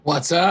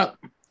What's up?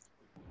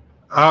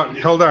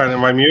 Hold on.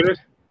 Am I muted?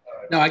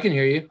 No, I can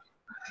hear you.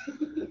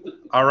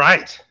 All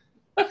right.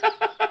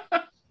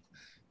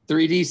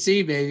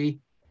 3DC, baby.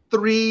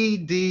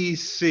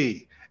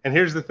 3DC. And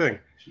here's the thing.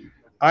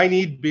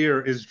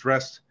 ineedbeer is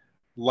dressed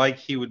like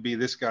he would be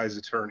this guy's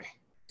attorney.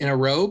 In a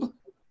robe?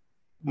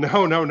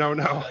 No.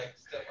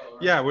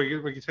 Yeah,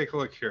 we can take a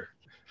look here.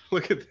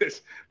 Look at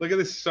this. Look at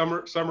this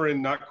summer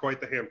in not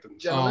quite the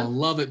Hamptons. Gentlemen. Oh,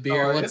 love it,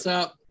 beer. What's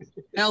up?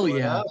 Hell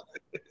yeah.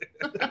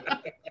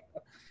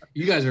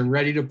 You guys are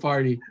ready to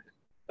party.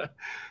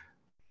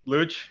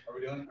 Luch? Are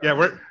we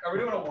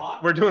doing a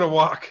walk? We're doing a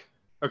walk.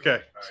 Okay. All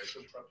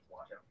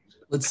right,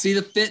 let's see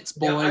the fits,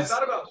 boys. Yeah, I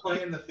thought about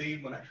playing the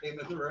theme when I came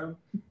in the room,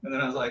 and then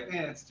I was like,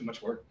 it's too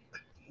much work.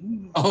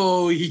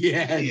 Oh,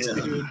 yeah,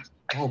 dude.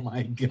 Oh,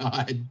 my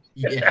God.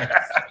 Yes.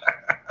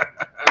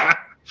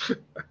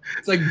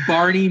 It's like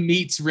Barney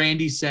meets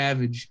Randy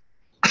Savage.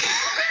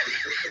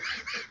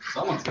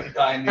 Someone's going to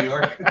die in New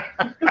York.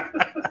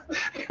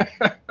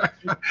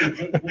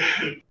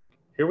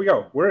 Here we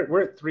go.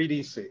 We're at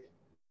 3DC.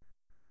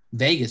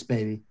 Vegas,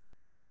 baby.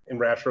 And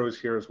Rattro is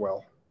here as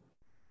well.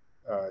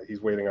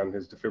 He's waiting on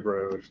his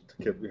defibrillator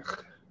to give me.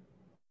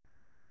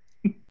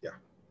 Yeah.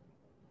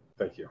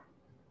 Thank you.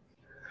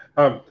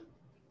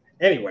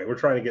 Anyway, we're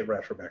trying to get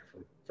Rattro back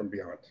from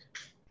beyond.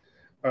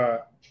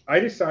 I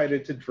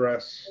decided to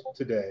dress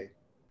today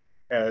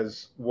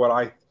as what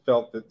I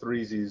felt that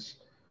Thr33zi3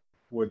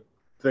 would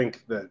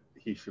think that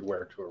he should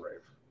wear to a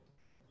rave.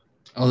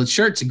 Oh, the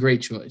shirt's a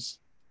great choice.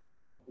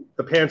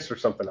 The pants are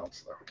something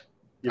else,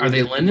 though. Are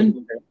they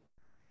linen?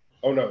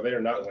 Oh, no, they are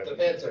not linen. The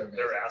pants they're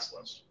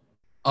assless.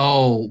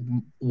 Oh,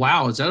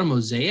 wow. Is that a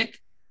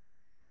mosaic?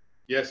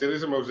 Yes, it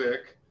is a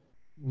mosaic.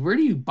 Where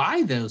do you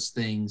buy those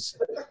things?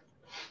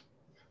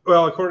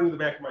 Well, according to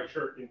the back of my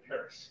shirt, in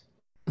Paris.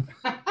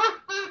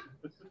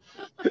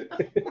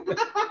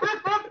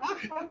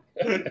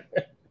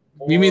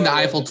 You mean the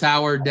Eiffel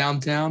Tower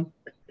downtown?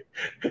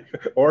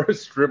 Or a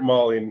strip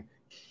mall in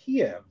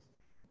Kiev.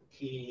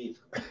 Kiev.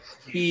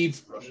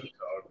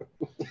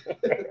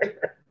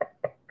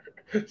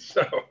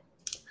 So,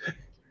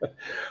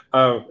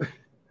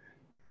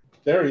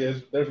 there he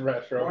is. There's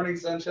Rattro. Morning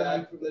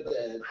sunshine from the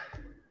dead.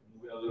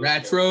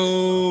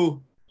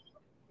 Rattro.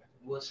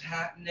 What's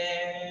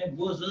happening?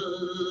 What's up?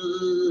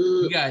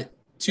 You got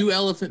 2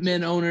 Elephant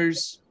Men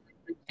owners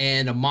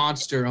and a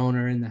monster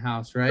owner in the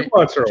house, right? 2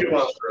 monster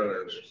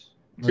owners.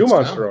 2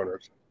 monster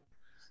owners.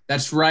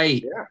 That's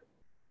right.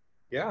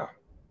 Yeah.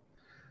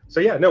 So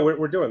yeah, no,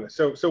 we're doing this.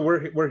 So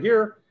we're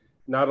here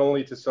not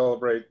only to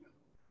celebrate,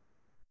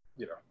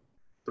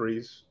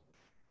 threes,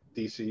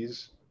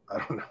 DCs. I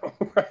don't know.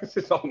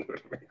 It's all new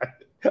to me.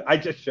 I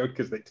just showed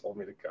because they told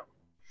me to come.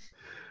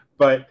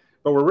 But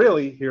we're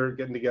really here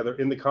getting together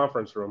in the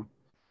conference room.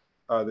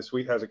 The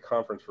suite has a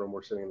conference room.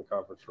 We're sitting in the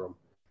conference room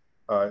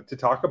to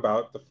talk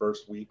about the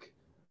first week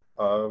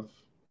of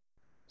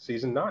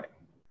season 9,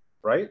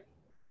 right?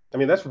 I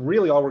mean, that's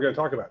really all we're going to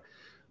talk about.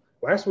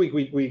 Last week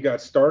we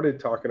got started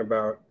talking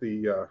about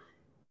the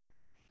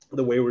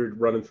way we were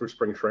running through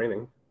spring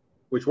training,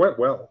 which went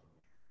well.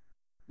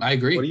 I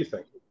agree. What do you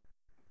think?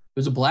 It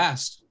was a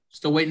blast.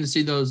 Still waiting to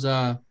see those.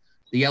 The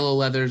yellow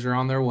leathers are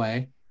on their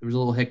way. There was a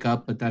little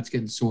hiccup, but that's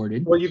getting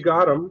sorted. Well, you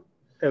got them,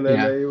 and then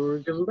they were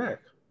given back.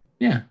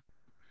 Yeah.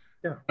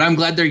 But I'm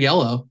glad they're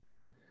yellow.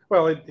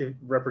 Well, it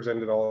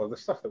represented all of the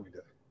stuff that we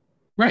did.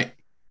 Right.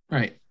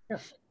 Yeah.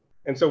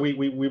 And so we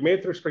made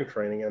it through spring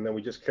training, and then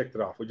we just kicked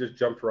it off. We just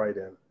jumped right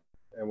in,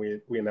 and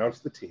we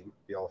announced the team,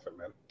 the Elephant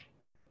Men,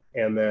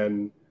 and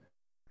then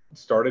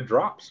started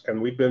drops.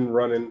 And we've been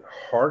running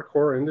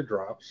hardcore into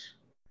drops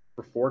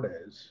for 4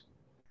 days.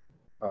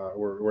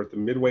 We're at the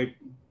midway,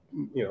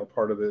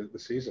 part of the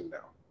season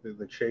now.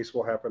 The chase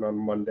will happen on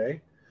Monday.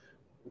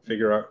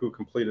 Figure out who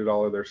completed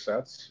all of their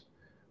sets,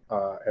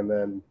 and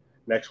then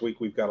next week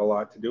we've got a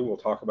lot to do. We'll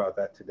talk about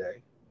that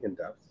today in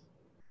depth.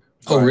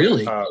 Oh,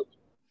 really?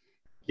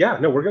 Yeah,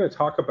 no, we're going to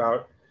talk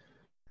about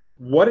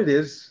what it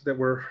is that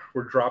we're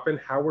dropping,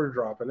 how we're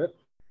dropping it.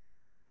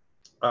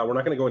 We're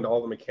not going to go into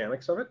all the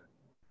mechanics of it,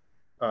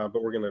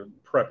 but we're going to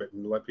prep it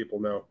and let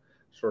people know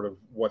sort of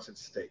what's at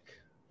stake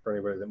for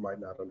anybody that might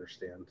not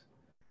understand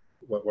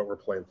what we're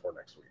playing for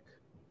next week.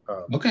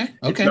 Okay.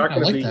 I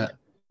like that.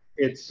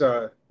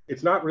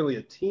 It's not really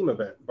a team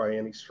event by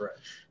any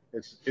stretch.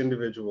 It's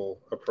individual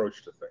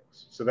approach to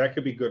things. So that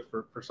could be good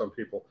for some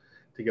people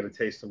to get a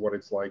taste of what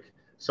it's like.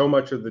 So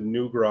much of the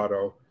new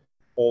Grotto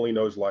only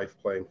knows life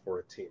playing for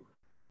a team,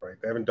 right?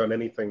 They haven't done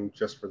anything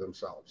just for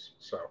themselves.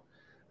 So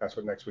that's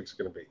what next week's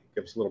going to be.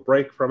 Give us a little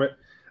break from it.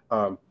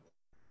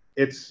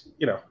 It's,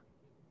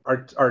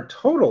 our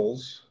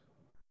totals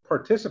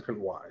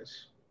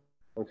participant-wise,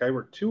 okay,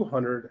 we're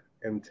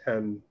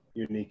 210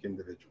 unique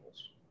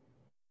individuals,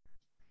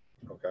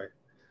 okay,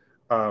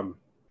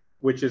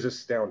 which is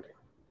astounding.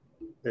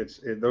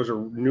 Those are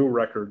new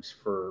records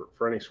for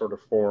any sort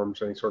of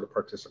forums, any sort of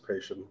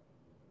participation.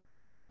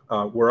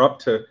 We're up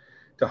to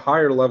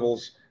higher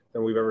levels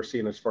than we've ever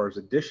seen as far as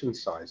edition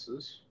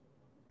sizes,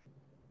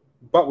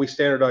 but we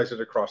standardize it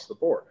across the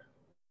board.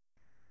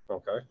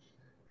 Okay.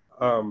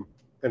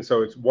 And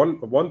so it's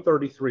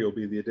 133 will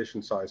be the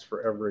edition size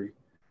for every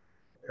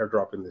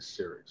airdrop in this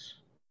series.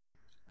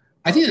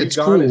 I think that's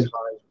cool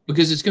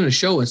because it's going to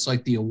show us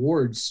like the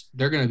awards.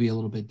 They're going to be a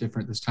little bit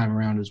different this time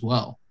around as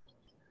well.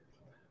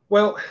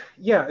 Well,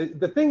 yeah,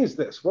 the thing is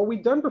this. What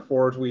we've done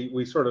before is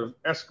we sort of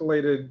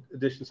escalated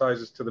edition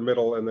sizes to the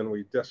middle, and then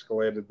we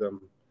de-escalated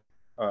them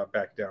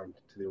back down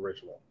to the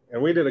original.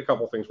 And we did a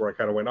couple things where I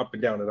kind of went up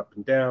and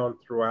down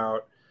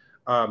throughout.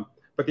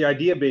 But the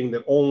idea being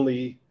that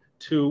only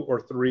 2 or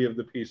 3 of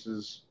the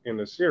pieces in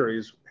the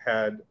series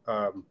had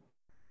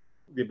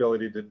the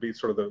ability to be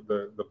sort of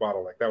the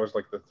bottleneck. That was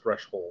like the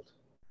threshold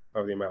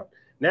of the amount.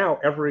 Now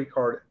every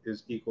card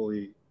is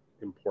equally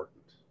important.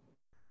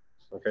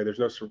 Okay, there's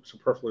no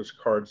superfluous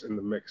cards in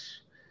the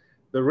mix.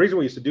 The reason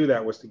we used to do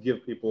that was to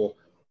give people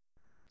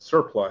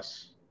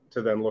surplus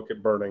to then look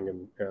at burning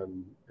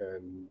and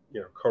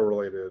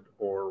correlated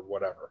or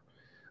whatever.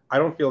 I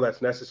don't feel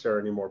that's necessary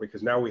anymore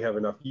because now we have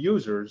enough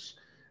users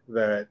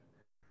that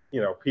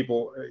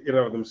people in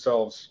and of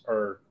themselves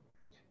are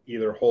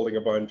either holding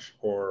a bunch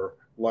or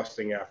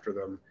lusting after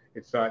them.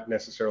 It's not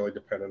necessarily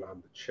dependent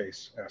on the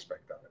chase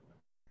aspect of it.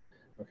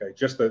 Okay,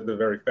 just the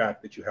very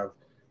fact that you have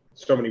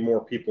so many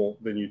more people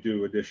than you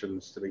do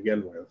editions to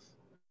begin with,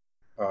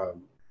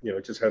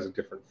 it just has a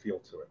different feel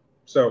to it.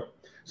 So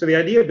the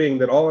idea being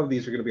that all of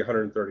these are going to be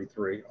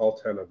 133, all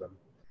 10 of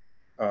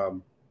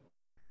them,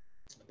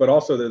 but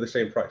also they're the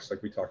same price,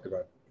 like we talked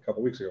about a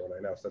couple weeks ago when I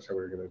announced that's how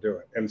we were going to do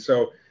it. And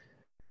so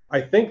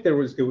I think it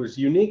was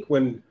unique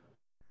when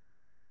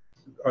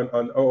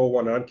on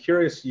 001, and I'm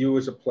curious, you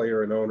as a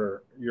player and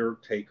owner, your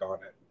take on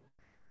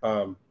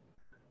it,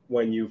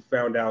 when you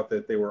found out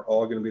that they were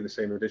all going to be the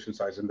same edition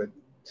size and that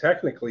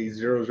technically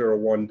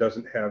 001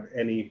 doesn't have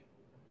any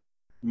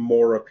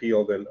more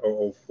appeal than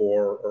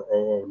 004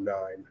 or 009.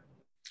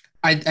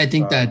 I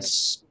think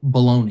that's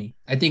baloney.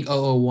 I think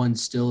 001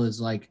 still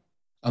is like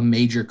a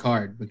major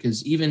card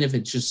because even if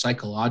it's just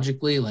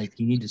psychologically, like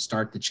you need to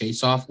start the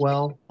chase off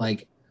well,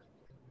 like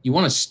you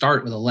want to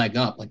start with a leg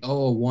up, like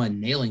 001,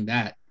 nailing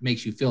that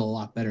makes you feel a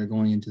lot better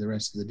going into the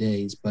rest of the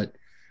days. But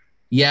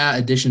yeah,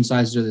 edition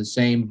sizes are the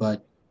same,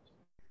 but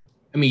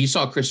I mean, you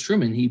saw Chris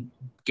Truman, he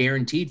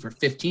guaranteed for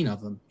 15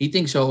 of them. He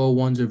thinks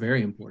 001s are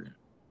very important,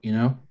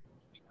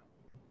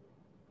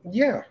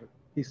 Yeah,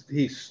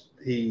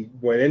 he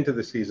went into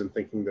the season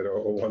thinking that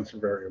 001s are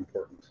very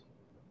important.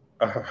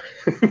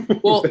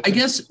 Well, I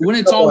guess when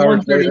it's all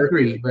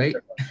 133, right?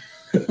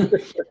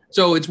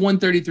 So it's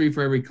 133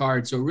 for every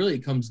card. So really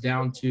it comes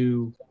down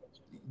to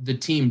the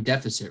team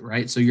deficit,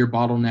 right? So your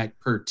bottleneck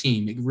per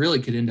team, it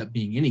really could end up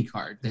being any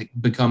card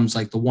that becomes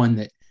like the one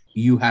that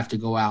you have to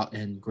go out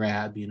and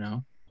grab,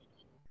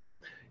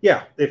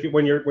 Yeah,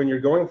 when you're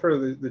going for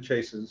the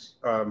chases,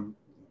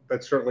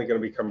 that's certainly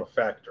going to become a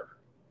factor,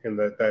 in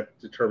that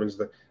determines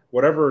that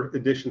whatever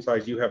edition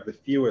size you have the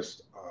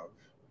fewest of,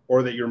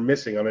 or that you're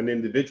missing on an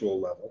individual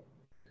level,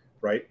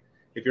 right?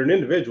 If you're an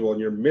individual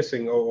and you're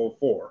missing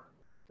 004,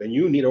 then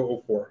you need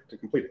 004 to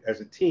complete it.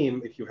 As a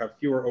team, if you have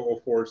fewer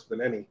 004s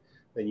than any,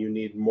 then you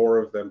need more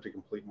of them to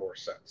complete more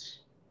sets.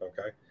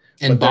 Okay.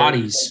 And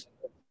bodies.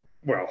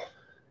 Well,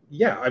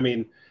 yeah, I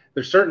mean,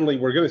 we're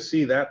going to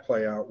see that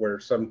play out where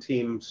some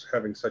teams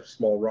having such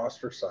small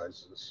roster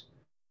sizes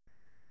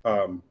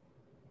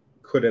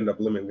could end up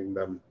limiting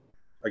them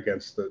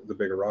against the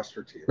bigger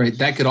roster teams. Right.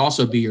 That could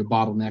also be your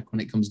bottleneck when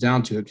it comes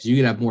down to it, because you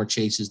could have more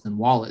chases than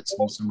wallets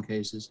in some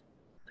cases.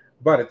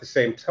 But at the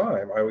same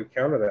time, I would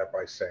counter that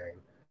by saying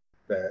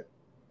that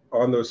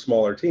on those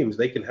smaller teams,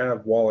 they can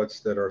have wallets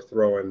that are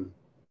throwing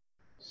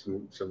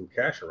some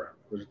cash around.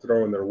 They're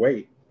throwing their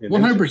weight.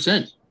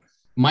 100%.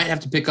 Might have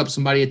to pick up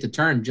somebody at the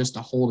turn just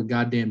to hold a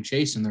goddamn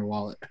chase in their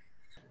wallet.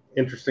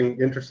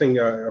 Interesting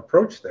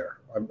approach there.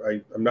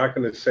 I'm not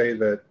going to say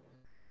that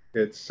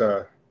it's.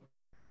 I'm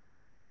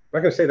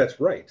not going to say that's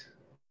right.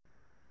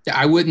 Yeah,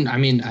 I wouldn't. I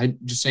mean, I'm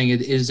just saying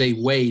it is a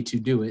way to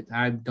do it.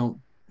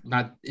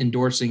 Not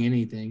endorsing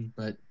anything,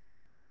 but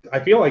I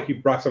feel like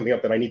you brought something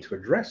up that I need to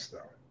address, though,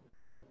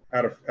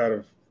 out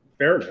of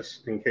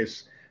fairness, in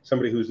case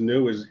somebody who's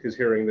new is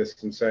hearing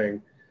this and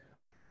saying,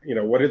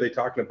 what are they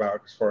talking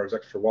about as far as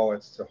extra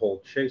wallets to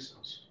hold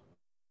chases,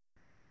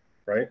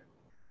 right?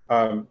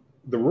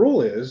 The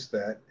rule is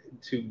that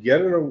to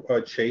get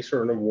a chase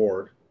or an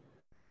award,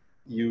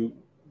 you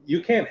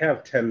can't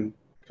have 10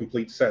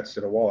 complete sets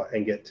in a wallet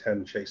and get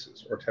 10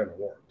 chases or 10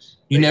 awards.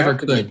 You never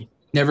could.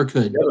 Never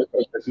could.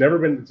 It's never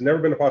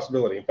been a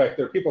possibility. In fact,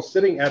 there are people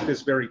sitting at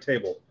this very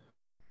table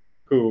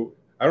who,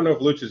 I don't know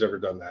if Lucha's ever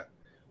done that,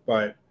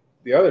 but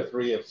the other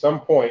three at some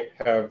point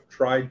have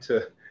tried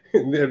to,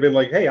 they've been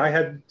like, hey, I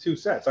had 2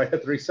 sets. I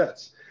had 3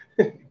 sets.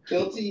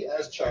 Guilty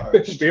as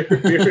charged. beer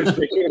is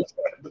making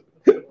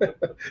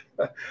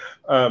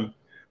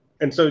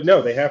and so,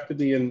 no, they have to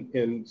be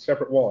in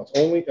separate wallets.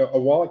 Only a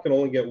wallet can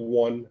only get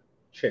 1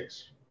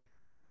 chase.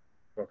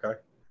 Okay.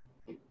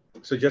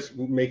 So just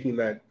making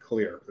that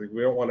clear.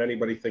 We don't want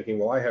anybody thinking,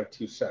 well, I have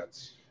 2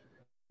 sets.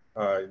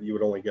 You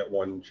would only get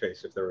 1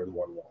 chase if they're in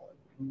 1 wallet.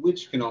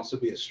 Which can also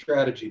be a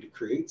strategy to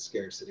create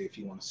scarcity if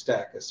you want to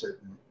stack a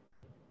certain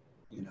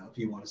You know, if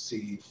you want to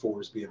see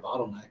fours be a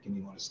bottleneck and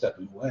you want to step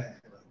in the way.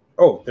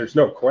 Oh, there's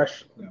no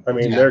question. I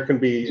mean, Yeah. there can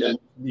be,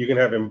 you can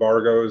have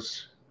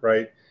embargoes,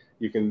 right?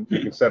 You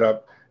can set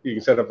up a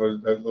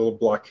little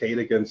blockade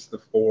against the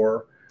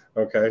 4.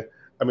 Okay.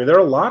 I mean, there are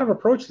a lot of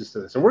approaches to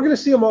this, and we're going to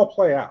see them all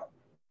play out.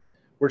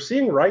 We're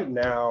seeing right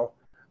now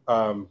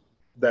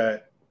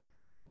that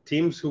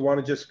teams who want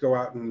to just go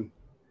out and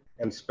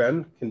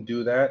spend can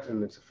do that,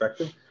 and it's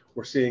effective.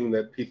 We're seeing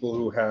that people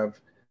who have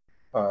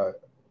a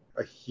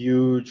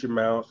huge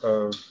amount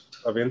of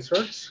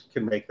inserts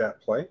can make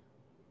that play.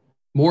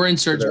 More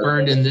inserts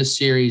burned in this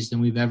series than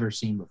we've ever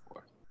seen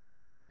before.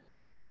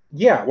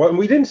 Yeah, well,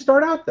 we didn't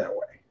start out that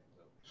way,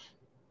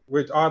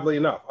 which oddly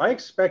enough, I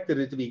expected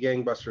it to be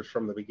gangbusters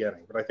from the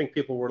beginning, but I think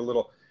people were a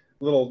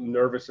little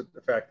nervous at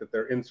the fact that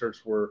their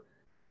inserts were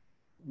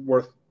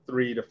worth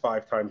 3 to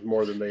 5 times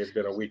more than they had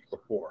been a week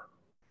before.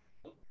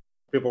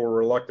 People were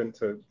reluctant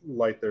to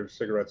light their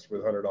cigarettes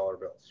with $100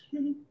 bills,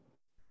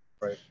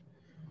 right?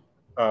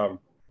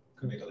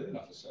 Could make a living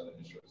off of selling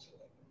insurance.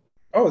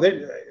 Oh,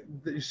 they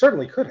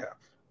certainly could have,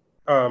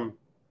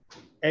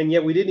 and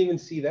yet we didn't even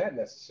see that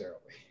necessarily.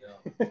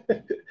 Yeah.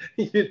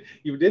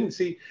 you didn't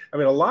see. I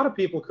mean, a lot of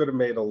people could have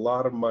made a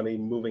lot of money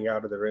moving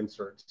out of their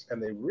inserts,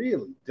 and they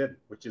really didn't,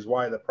 which is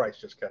why the price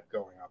just kept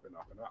going up and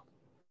up and up.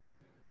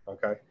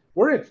 Okay,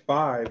 we're at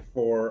 5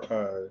 for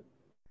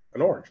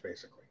an orange,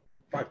 basically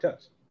 5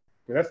 tens.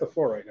 I mean, that's the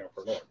floor right now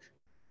for an orange.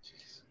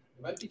 Jeez.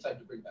 It might be time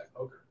to bring back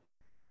poker.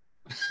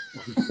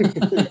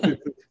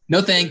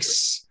 No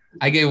thanks.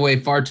 I gave away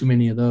far too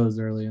many of those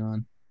early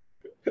on.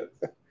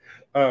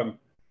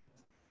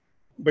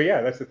 But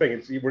yeah, that's the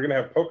thing. We're going to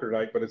have poker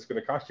night, but it's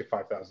going to cost you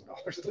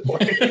 $5,000 to play.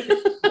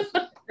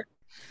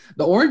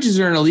 The oranges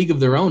are in a league of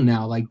their own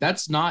now. Like,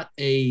 that's not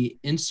a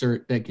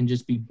insert that can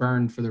just be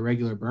burned for the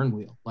regular burn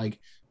wheel. Like,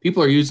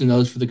 people are using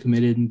those for the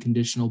committed and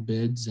conditional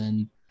bids,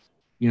 and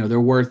they're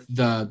worth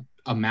the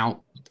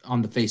amount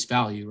on the face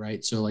value,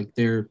 right? So like,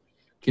 they're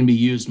can be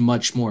used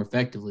much more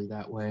effectively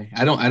that way.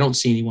 I don't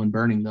see anyone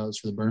burning those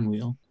for the burn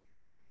wheel.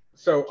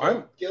 So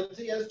I'm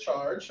guilty as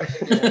charged.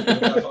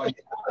 That's all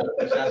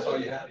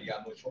you have. You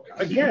got no choice.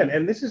 Again,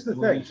 and this is the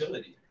thing.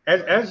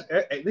 As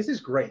this is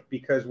great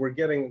because we're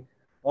getting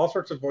all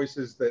sorts of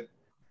voices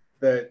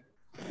that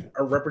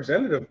are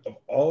representative of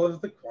all of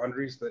the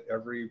quandaries that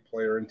every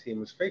player and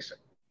team is facing,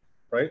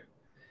 right?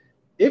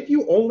 If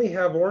you only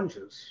have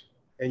oranges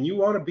and you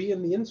want to be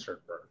in the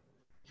insert burn,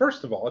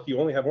 first of all, if you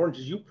only have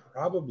oranges, you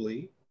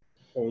probably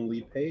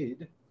only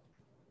paid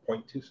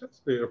 0.2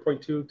 cents or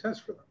 0.2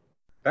 tests for them.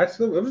 That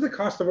was the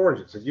cost of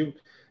oranges. If you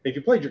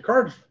played your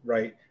cards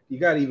right, you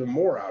got even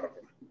more out of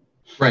them,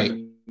 right?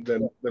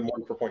 Than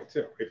 1 for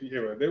 0.2.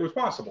 It was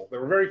possible.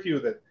 There were very few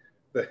that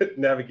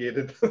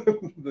navigated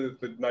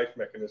the knife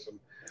mechanism.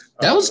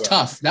 That was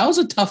tough. That was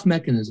a tough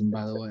mechanism,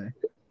 by the way.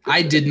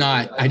 I did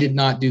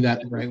not do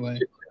that the right way.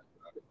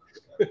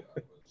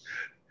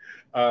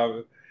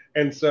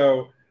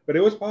 But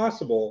it was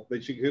possible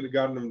that you could have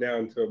gotten them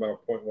down to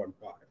about 0.15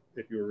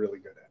 if you were really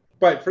good at it.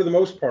 But for the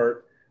most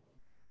part,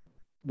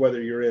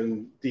 whether you're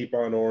in deep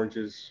on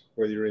oranges,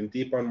 whether you're in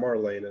deep on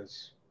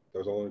Marlenas,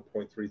 those are only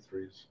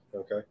 0.33s,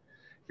 okay?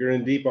 If you're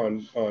in deep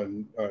on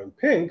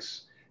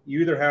pinks, you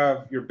either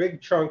have your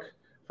big chunk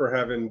for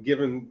having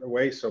given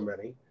away so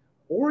many,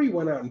 or you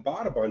went out and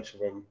bought a bunch of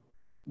them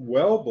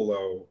well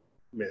below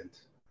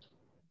mint.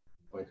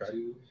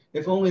 Okay.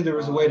 If only there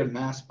was a way to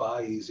mass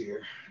buy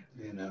easier,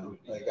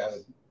 like I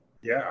would.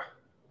 Yeah.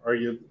 Are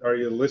you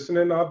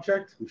listening,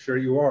 Object? I'm sure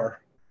you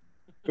are.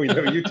 We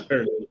know you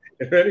turned it.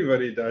 If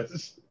anybody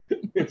does,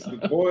 it's the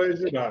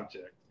boys and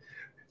Object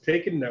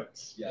taking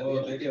notes. Yeah,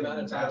 the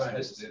amount of time I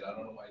missed it, I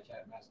don't know why you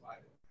can't mass buy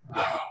it.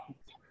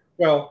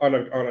 Well, on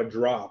a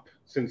drop,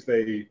 since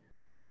they,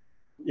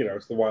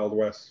 it's the Wild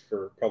West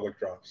for public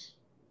drops.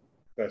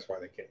 That's why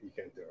you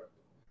can't do it.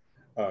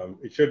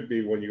 It should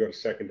be when you go to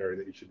secondary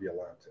that you should be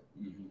allowed to.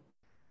 Mm-hmm.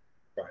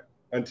 But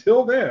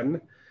until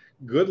then,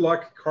 good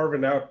luck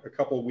carving out a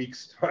couple of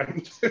weeks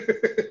time. Maybe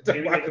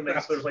they can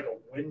make there's like a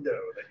window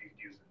that you can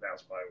use the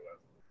mouse buy with.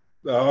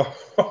 Oh,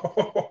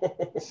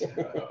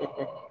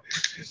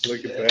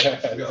 look at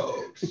that.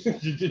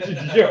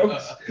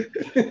 Jokes.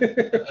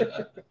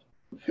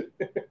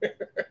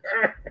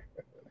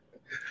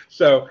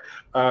 So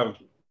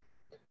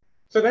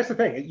that's the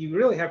thing. You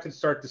really have to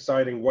start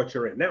deciding what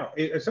you're in. Now,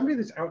 as somebody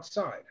that's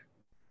outside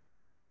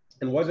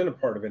and wasn't a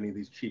part of any of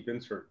these cheap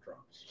insert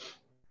drops,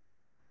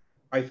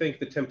 I think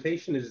the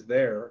temptation is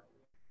there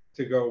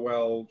to go,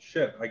 well,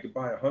 shit, I could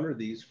buy 100 of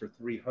these for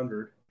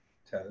 300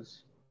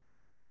 Tez.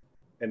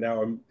 And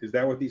now is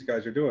that what these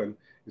guys are doing?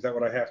 Is that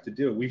what I have to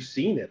do? We've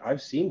seen it.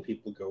 I've seen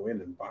people go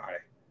in and buy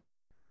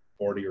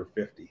 40 or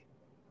 50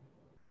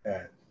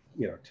 at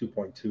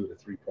 2.2 to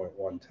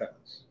 3.1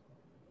 Tez,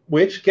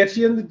 which gets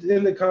you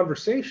in the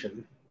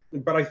conversation.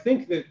 But I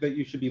think that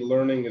you should be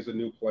learning as a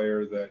new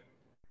player that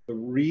the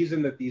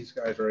reason that these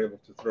guys are able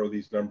to throw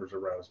these numbers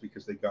around is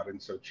because they got in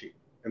so cheap.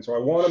 And so I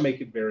want to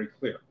make it very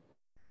clear.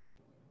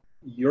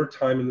 Your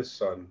time in the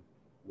sun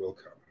will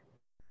come.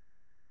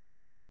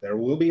 There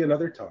will be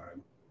another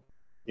time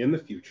in the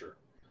future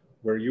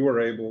where you are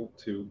able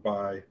to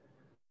buy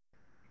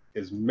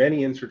as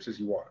many inserts as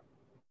you want,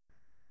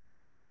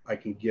 I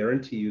can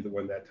guarantee you that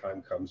when that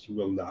time comes, you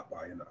will not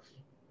buy enough.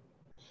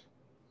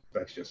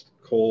 That's just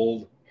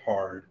cold,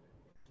 hard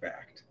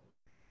fact.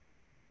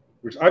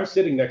 Which I'm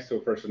sitting next to a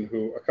person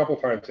who a couple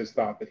times has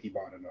thought that he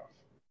bought enough.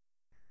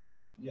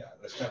 Yeah,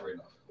 that's never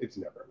enough. It's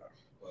never enough.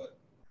 But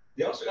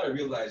they also got to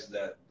realize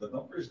that the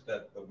numbers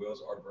that the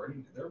whales are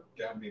burning, they're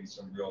gambling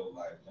some real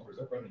life numbers.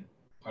 They're burning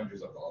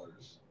hundreds of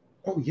dollars.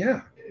 Oh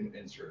yeah, in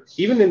inserts.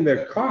 Even in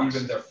their cost.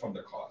 Even from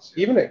the cost.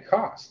 Yeah. Even at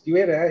cost, you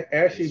had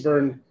Ashley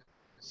burn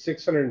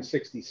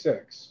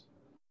 666.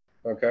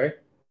 Okay,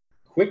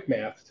 quick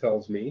math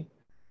tells me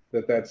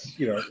that that's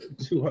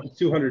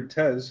 200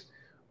 Tez.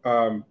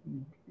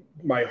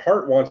 My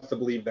heart wants to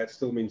believe that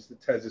still means the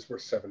Tez is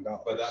worth $7.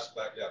 But that's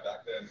back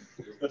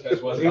then.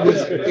 Tez was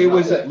it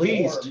was at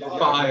least $4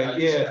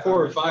 $5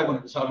 or $5 when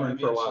it was hovering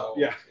for a while.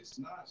 Yeah, it's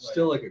not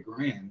still like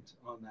 $1,000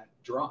 on that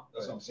drop.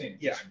 That's what I'm saying.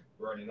 Yeah, just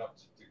burning up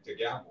to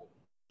gamble.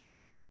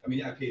 I mean,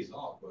 yeah, it pays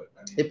off, but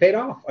I mean, it paid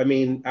off. I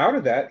mean, out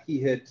of that, he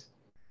hit,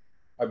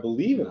 I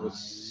believe it was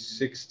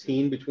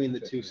 16 between the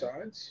two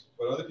sides.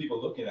 But other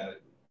people looking at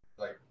it,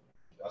 like,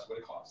 that's what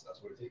it costs.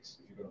 That's what it takes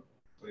if you're going to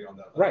play on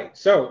that level. Right.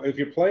 So if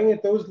you're playing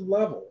at those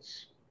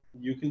levels,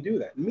 you can do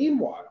that.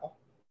 Meanwhile,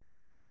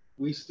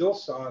 we still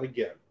saw it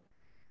again.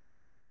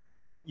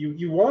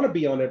 You want to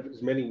be on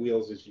as many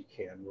wheels as you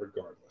can,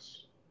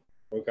 regardless.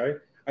 Okay?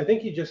 I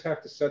think you just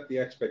have to set the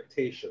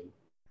expectation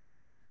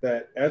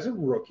that as a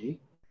rookie,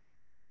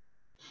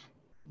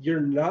 you're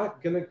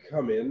not going to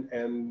come in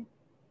and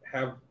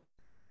have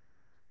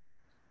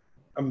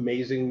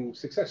amazing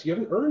success. You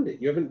haven't earned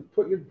it. You haven't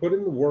put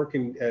in the work.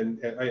 And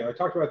I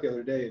talked about the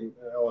other day in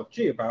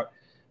LFG about,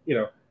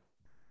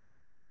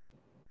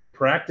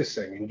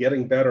 practicing and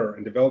getting better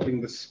and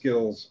developing the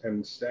skills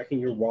and stacking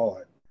your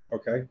wallet.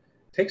 Okay,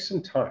 takes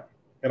some time.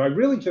 And I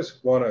really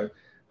just want to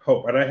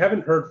hope. And I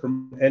haven't heard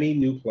from any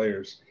new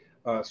players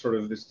sort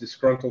of this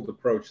disgruntled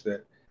approach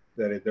that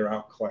they're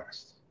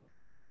outclassed.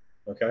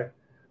 Okay.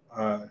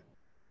 I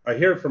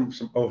hear from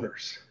some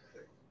owners,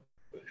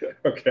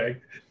 okay,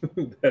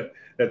 that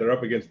they're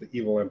up against the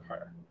evil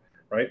empire,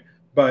 right?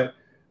 But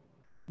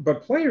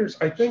players,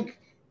 I think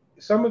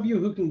some of you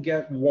who can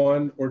get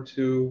one or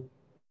two,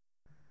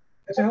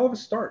 it's a hell of a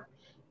start.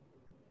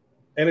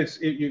 And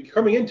you're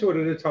coming into it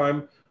at a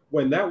time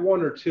when that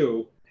one or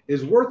two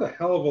is worth a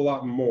hell of a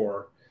lot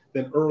more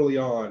than early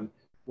on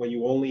when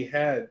you only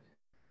had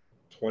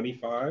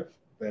 25,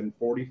 then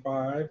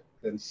 45,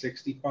 then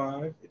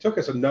 65. It took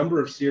us a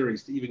number of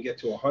series to even get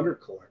to 100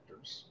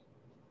 collectors,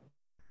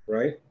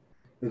 right?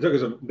 And it took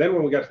us then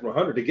when we got from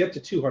 100 to get to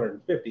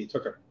 250, it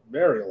took a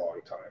very long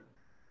time,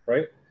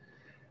 right?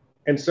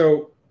 And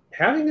so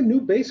having a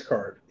new base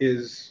card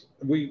is,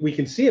 we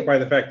can see it by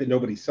the fact that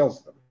nobody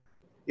sells them.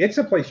 It's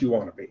a place you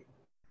want to be.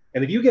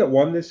 And if you get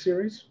one this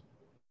series,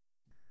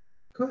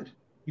 good.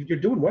 You're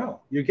doing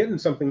well. You're getting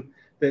something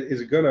that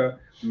is going to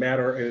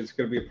matter, and it's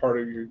going to be a part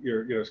of your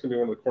it's going to be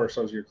one of the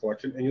cornerstones of your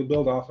collection, and you'll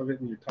build off of it,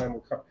 and your time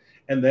will come.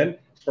 And then,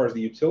 as far as the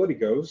utility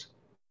goes,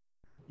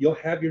 you'll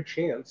have your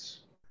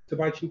chance to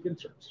buy cheap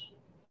inserts.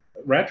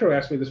 Rattro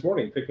asked me this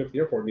morning, picked me up at the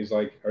airport, and he's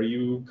like, "Are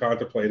you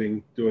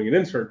contemplating doing an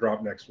insert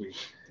drop next week,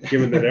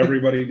 given that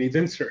everybody needs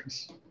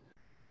inserts?"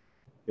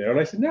 And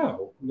I said,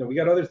 no, we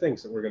got other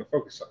things that we're going to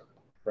focus on,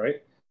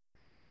 right?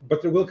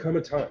 But there will come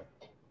a time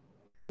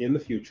in the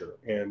future,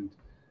 and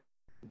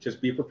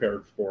just be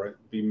prepared for it.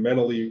 Be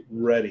mentally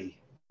ready,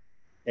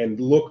 and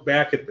look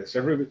back at this.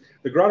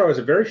 The Grotto has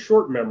a very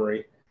short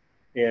memory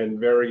and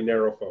very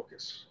narrow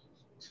focus.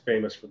 It's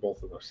famous for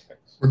both of those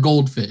things. Or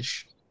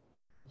goldfish.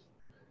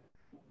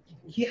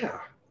 Yeah,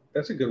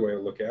 that's a good way to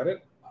look at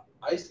it.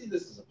 I see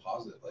this as a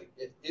positive. Like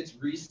it's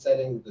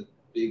resetting the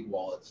big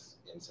wallets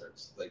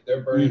inserts. Like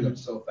they're burning them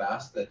so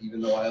fast that even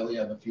though I only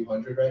have a few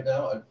hundred right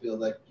now, I feel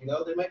like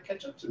they might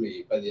catch up to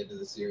me by the end of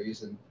the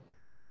series, and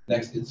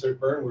next insert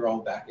burn, we're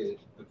all back at a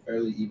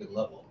fairly even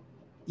level.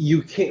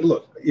 You can't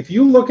look. If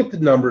you look at the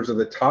numbers of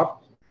the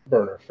top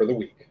burner for the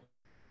week,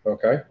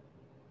 okay?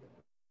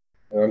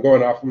 And I'm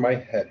going off of my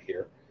head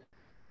here.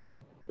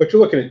 But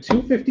you're looking at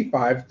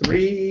 255,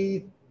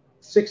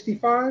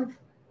 365,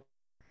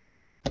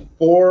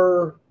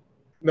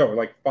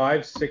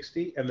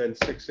 560, and then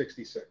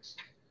 666.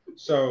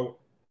 So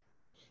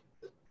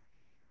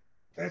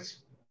that's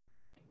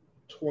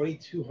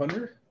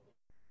 2,200.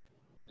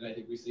 And I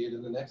think we see it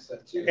in the next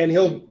set too. And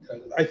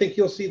I think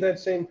you'll see that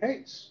same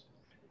pace.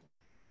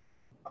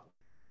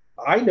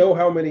 I know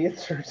how many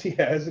inserts he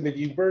has, and if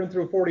you burn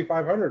through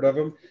 4,500 of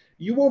them,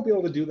 you won't be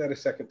able to do that a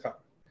second time.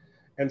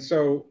 And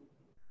so,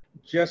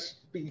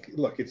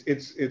 look,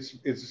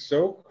 it's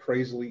so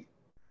crazily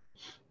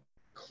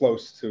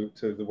close to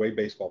the way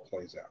baseball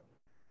plays out.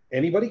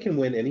 Anybody can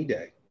win any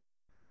day.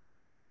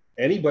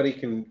 Anybody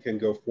can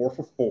go 4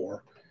 for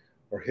 4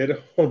 or hit a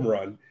home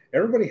run.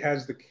 Everybody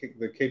has the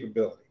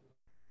capability.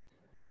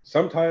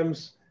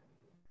 Sometimes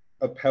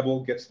a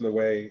pebble gets in the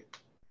way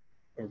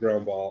of a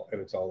ground ball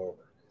and it's all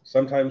over.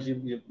 Sometimes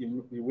you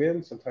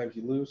win, sometimes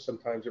you lose,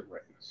 sometimes it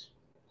rains.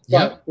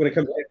 Yeah. But when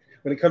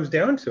when it comes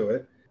down to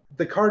it,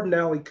 the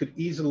cardinality could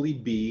easily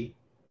be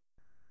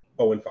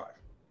 0-5.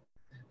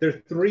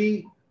 They're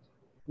 3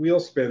 wheel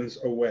spins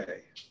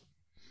away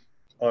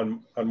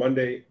on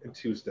Monday and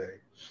Tuesday.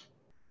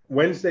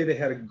 Wednesday, they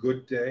had a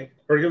good day.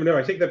 Or no,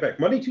 I take that back.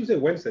 Monday, Tuesday,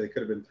 Wednesday, they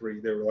could have been 3.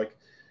 They were like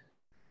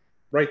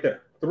right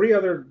there. 3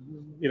 other,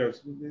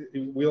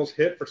 wheels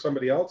hit for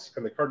somebody else,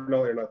 and the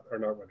Cardinali are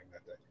not winning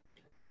that day.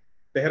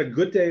 They had a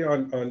good day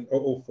on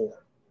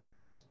 004.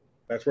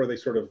 That's where they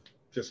sort of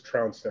just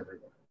trounced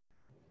everyone.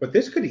 But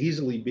this could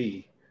easily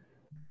be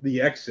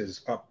the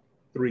X's up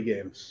 3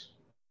 games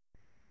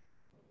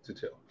to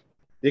 2.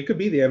 It could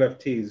be the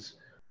NFTs.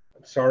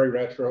 I'm sorry,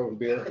 Rattro and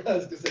beer. I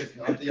was gonna say it's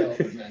not the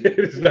elephant man. It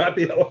is not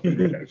the elephant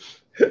man.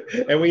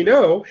 And we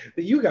know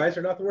that you guys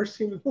are not the worst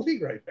team in the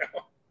league right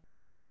now.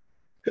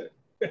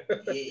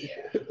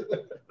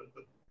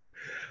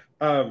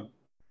 Yeah.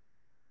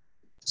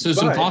 So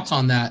some thoughts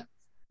on that.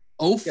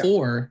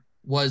 04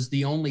 was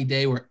the only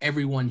day where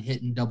everyone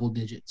hit in double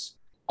digits.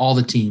 All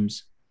the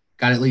teams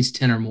got at least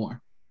 10 or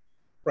more.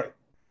 Right.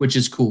 Which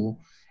is cool.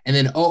 And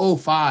then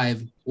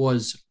 005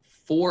 was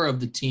 4 of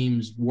the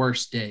team's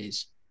worst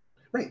days.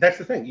 Right. That's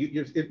the thing.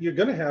 You're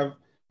going to have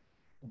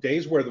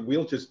days where the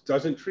wheel just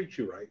doesn't treat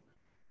you right.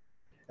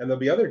 And there'll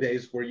be other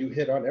days where you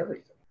hit on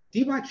everything.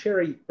 D-Bot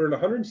Cherry burned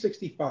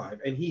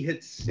 165 and he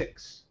hit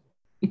 6.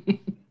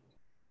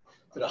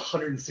 At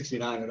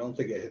 169, I don't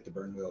think I hit the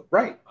burn wheel.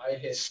 Right. I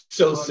hit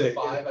So on sick.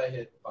 5. I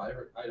hit 5.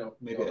 Or, I don't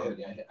Maybe know I how hit-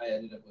 many I hit. I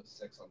ended up with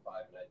 6 on 5,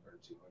 and I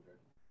burned 200.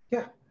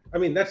 Yeah. I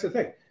mean, that's the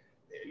thing.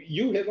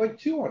 You hit like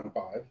 2 on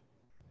 5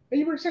 and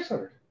you burned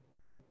 600.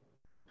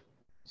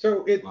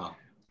 So Wow.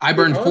 I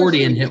burned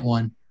 40 and hit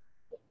 1.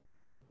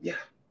 Yeah.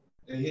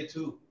 And he hit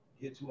 2.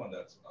 He hit 2 on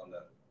that.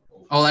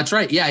 Oh, that's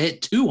right. Yeah, I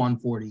hit 2 on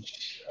 40.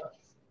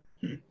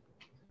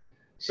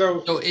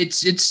 So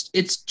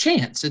it's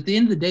chance. At the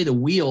end of the day, the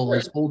wheel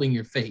is holding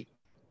your fate.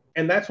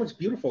 and that's what's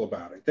beautiful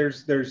about it.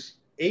 There's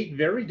 8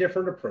 very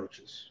different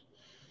approaches.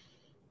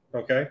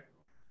 Okay.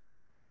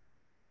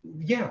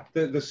 Yeah,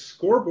 the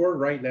scoreboard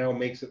right now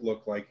makes it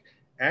look like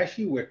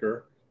Ashy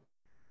Wicker,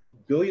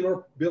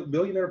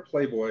 billionaire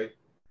playboy,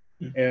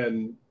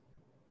 and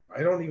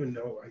I don't even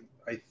know.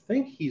 I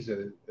think he's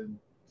an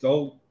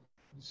adult,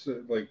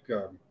 like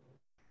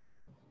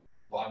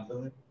Bond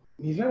villain?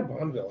 he's not a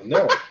Bond villain.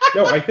 No,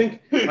 no. I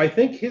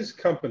think his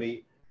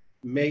company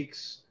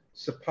makes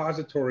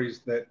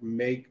suppositories that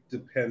make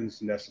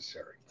Depends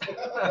necessary.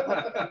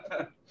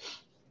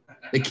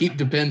 They keep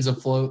Depends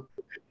afloat.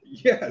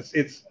 Yes,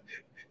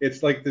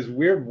 it's like this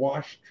weird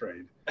wash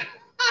trade.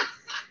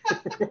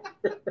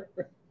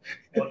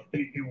 Well,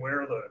 you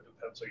wear the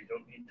Depends so you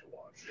don't need to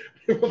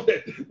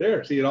wash.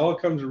 There, see, it all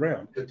comes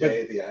around. The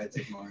day of the Ides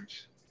of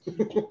March.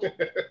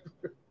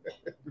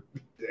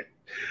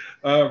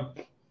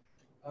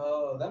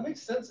 Oh, that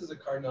makes sense as a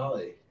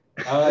Cardinale.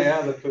 Oh,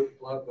 yeah, the poop.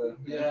 The,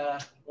 Yeah,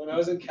 when I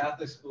was in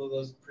Catholic school,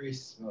 those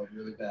priests smelled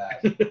really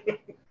bad.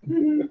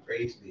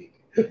 Praise be.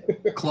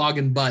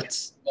 Clogging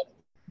butts.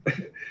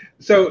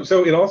 So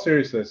in all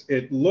seriousness,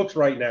 it looks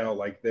right now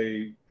like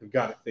they've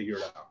got it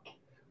figured out.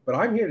 But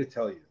I'm here to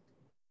tell you,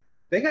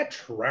 they got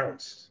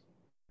trounced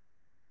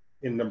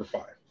in number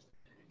 5.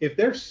 If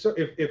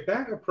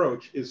that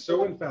approach is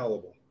so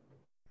infallible,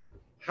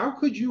 how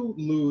could you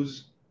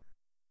lose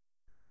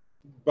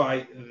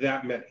by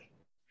that many?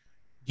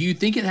 Do you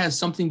think it has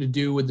something to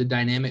do with the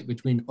dynamic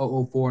between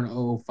 004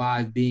 and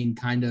 005 being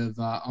kind of,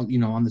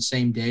 on the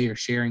same day or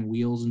sharing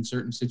wheels in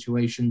certain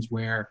situations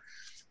where,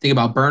 think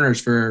about burners,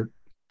 for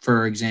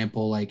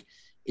example, like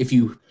if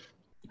you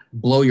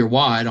blow your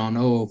wad on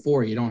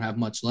 004, you don't have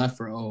much left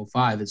for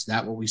 005. Is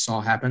that what we saw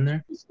happen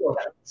there? You still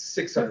have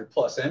 600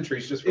 plus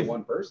entries just for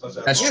one person.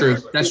 That's true.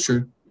 That's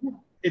true.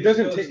 It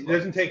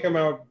doesn't take them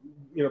out,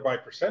 by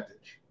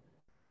percentage.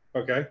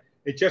 Okay,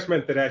 it just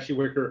meant that Ashy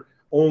Wicker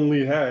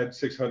only had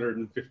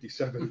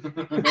 657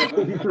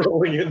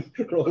 rolling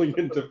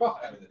into 5.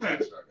 I mean, the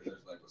tax record,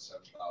 there's like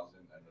 7,000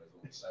 and there's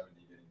only 70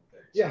 getting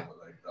paid. Yeah. So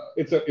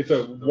like It's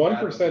a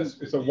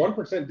 1%. It's a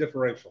 1%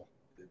 differential.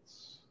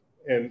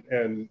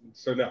 And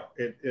so no,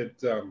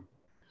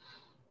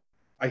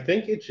 I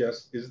think it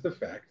just is the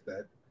fact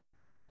that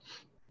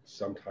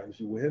sometimes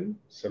you win,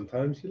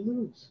 sometimes you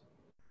lose.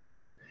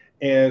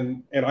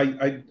 And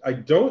I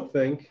don't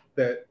think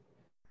that,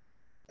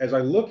 as I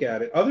look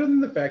at it, other than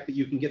the fact that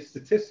you can get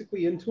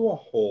statistically into a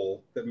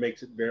hole that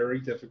makes it very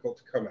difficult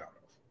to come out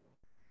of.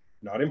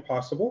 Not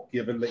impossible,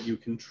 given that you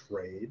can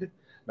trade.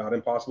 Not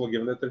impossible,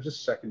 given that there's a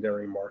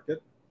secondary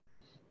market.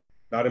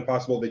 Not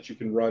impossible that you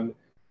can run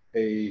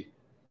a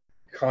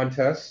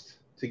contest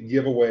to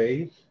give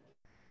away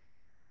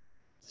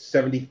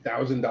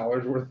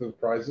 $70,000 worth of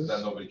prizes.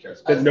 that nobody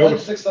cares That As nobody-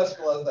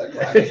 unsuccessful as that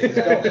Yeah, class is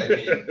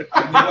exactly. going.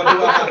 I mean, what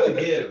do I have to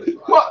give?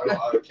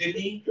 A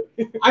kidney?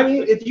 I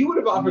mean, if you would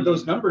have offered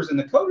those numbers in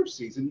the coder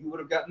season, you would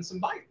have gotten some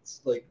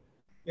bites. Like,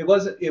 it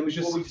was just.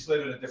 Well, we just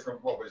live in a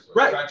different world.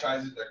 Right.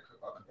 Franchises that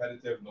are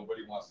competitive.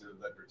 Nobody wants to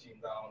let their team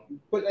down.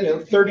 But, I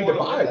think 30 to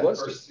people wanna 5 win was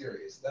that good. first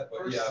series. That But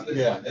first yeah, series,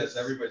 Yeah. yes,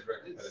 everybody's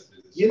very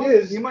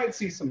competitive. You might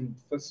see some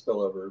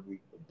spillover.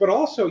 But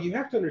also, you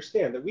have to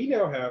understand that we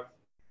now have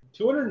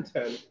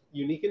 210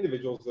 unique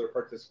individuals that are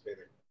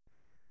participating.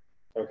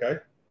 Okay?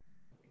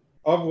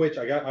 Of which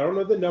I don't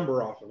know the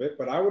number off of it,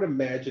 but I would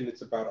imagine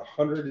it's about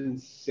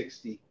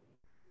 160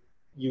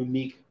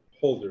 unique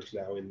holders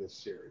now in this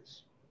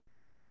series.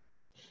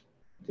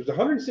 There's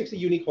 160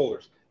 unique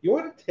holders. You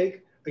want to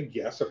take a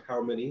guess of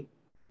how many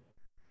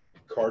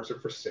cards are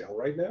for sale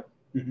right now?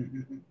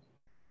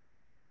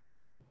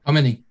 How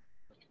many?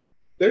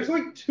 There's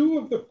like 2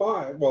 of the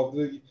 5. Well,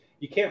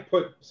 you can't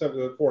put some of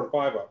the 4 and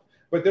 5 up,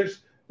 but there's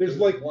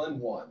like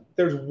one.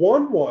 There's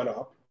one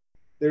up.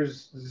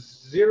 There's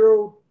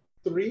 0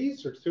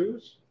 3s or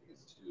 2s.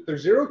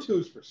 There's 0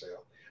 2s for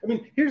sale. I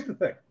mean, here's the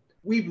thing: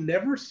 we've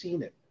never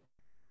seen it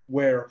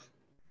where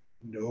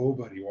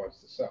nobody wants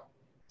to sell.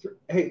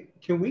 Hey,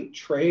 can we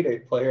trade a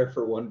player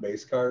for 1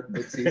 base card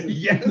mid-season?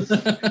 Yes.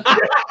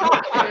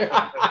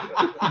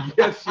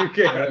 Yes, you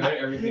can.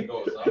 Everything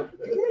goes up.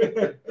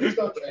 Please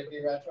don't trade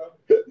me, Rattro.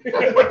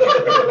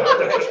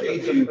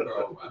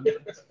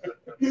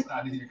 It's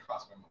not even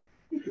cross my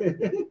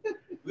mind.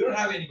 We don't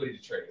have anybody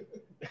to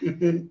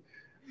trade.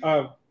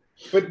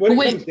 But when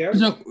it comes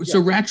down, so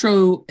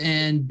Rattro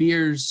and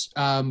Beer's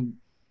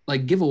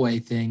like giveaway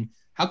thing,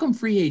 how come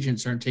free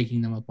agents aren't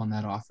taking them up on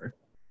that offer?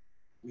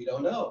 We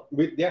don't know.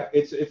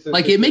 it's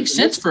like it makes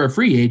sense for a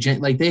free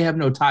agent. Like they have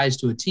no ties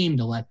to a team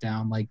to let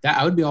down. Like that,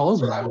 I would be all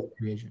over that with a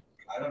free agent.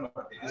 I don't know.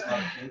 It's not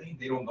appealing.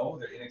 They don't know.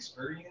 They're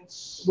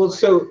inexperienced. Well,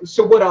 so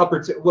what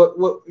opportunity?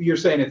 What you're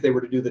saying if they were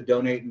to do the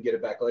donate and get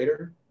it back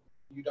later?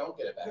 You don't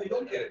get it back. You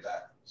don't get it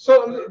back.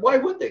 So why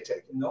would they take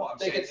it? No, I'm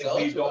They saying could sell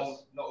it if we to don't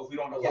us. know, if we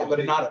don't know. Yeah,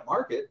 but not at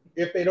market.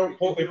 if they don't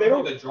If they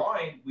don't the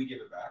drawing, we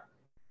give it back.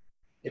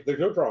 if there's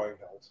no drawing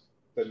held,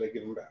 then they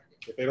give them back.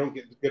 If they don't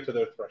get to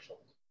their threshold,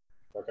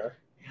 okay.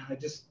 Yeah,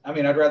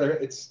 I'd rather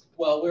it's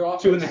Well, we're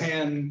offering 2 in the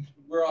hand.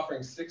 We're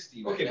offering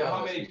 60. Okay, right but now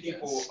how this many weekend.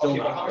 people? Still Okay,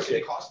 but not how much did it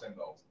shit. cost them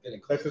though?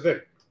 Getting That's close. the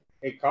thing.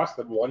 It cost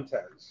them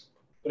 110s.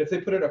 But if they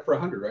put it up for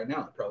 100 right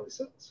now, it probably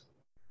sells.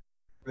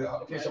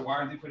 Okay, so why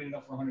aren't they putting it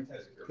up for 100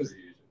 tests if they're Because-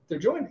 free agent? They're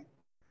joining.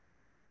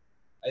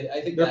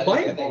 I think They're that is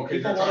playing. the thing. Okay,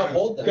 People they're want to trying.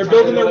 hold them. They're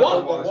building their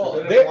Hold wall. their wall.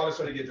 They're the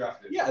so they get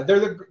drafted. Yeah, they're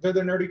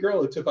the nerdy girl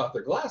who took off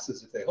their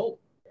glasses if they hold.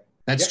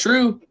 That's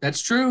true.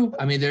 That's true.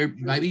 I mean, they're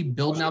maybe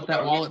building out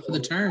that wallet for the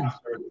turn.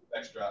 After the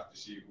next draft to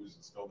see who's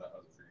still that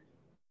other free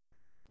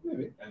agent.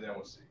 Maybe. And then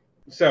we'll see.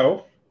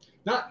 So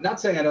Not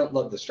saying I don't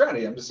love the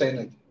strategy. I'm just saying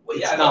like Well,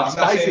 it's yeah, not I'm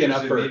not spicy saying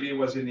enough for. maybe it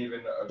wasn't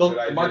even a The good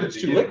idea. market's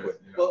to too begin liquid.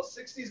 with, you know? Well,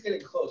 60 is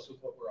getting close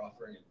with what we're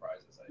offering in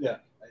prizes. I think. Yeah.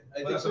 I But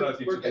think that's another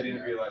thing we're too. They getting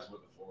didn't there. realize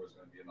what the floor was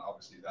going to be, and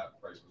obviously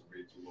that price was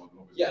way too low.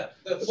 Nobody's Yeah,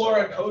 the gonna floor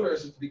sell on that coders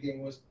price. at the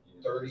beginning was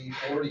 30,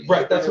 40.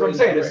 Right, that's what I'm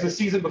saying. It's the Right.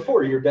 season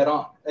before. You're dead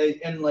on,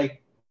 and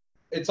like,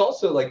 it's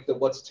also like the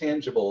what's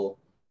tangible.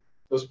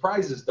 Those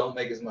prizes don't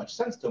make as much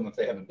sense to them if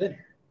they haven't been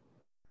here.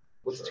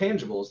 What's Sure.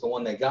 tangible is the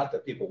one they got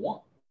that people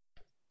want.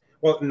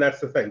 well, and that's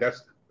the thing.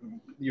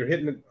 You're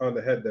hitting it on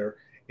the head there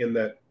in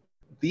that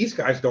these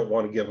guys don't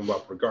want to give them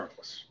up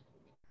regardless.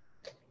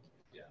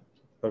 Yeah.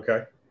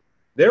 Okay.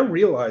 They're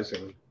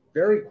realizing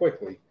very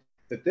quickly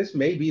that this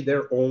may be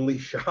their only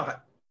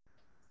shot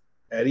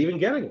at even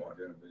getting one,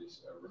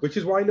 which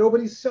is why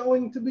nobody's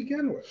selling to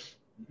begin with.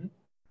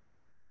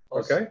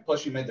 Plus, Okay.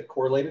 Plus, you made the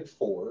correlated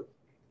 4.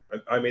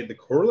 I made the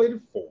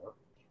correlated 4.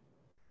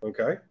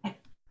 Okay.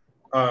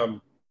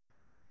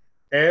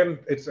 And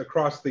it's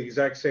across the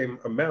exact same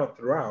amount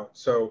throughout.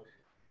 So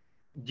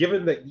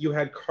given that you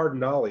had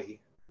Cardinali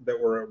that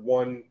were at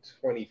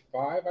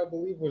 125, I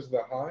believe was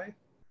the high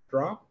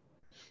drop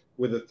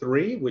with a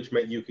 3, which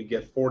meant you could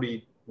get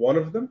 41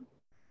 of them.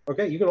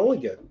 Okay, you can only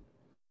get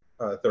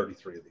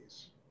 33 of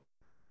these.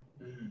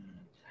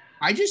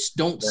 I just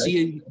don't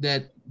see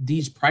that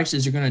these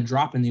prices are going to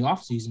drop in the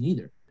offseason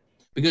either.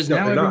 Because No,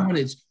 now they're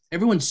not.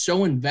 everyone's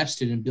so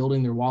invested in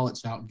building their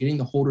wallets out, getting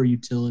the holder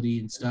utility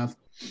and stuff.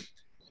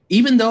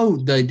 Even though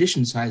the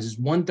edition size is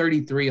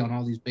 133 on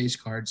all these base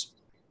cards,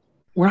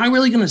 we're not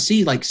really going to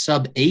see like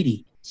sub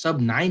 80, sub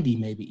 90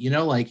 maybe. You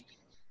know, like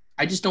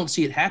I just don't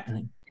see it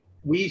happening.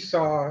 We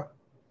saw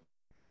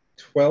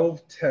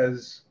 12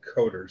 Tez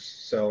coders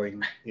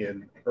selling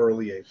in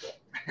early April.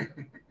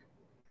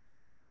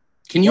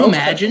 Can you Well,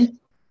 imagine?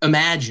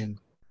 Imagine.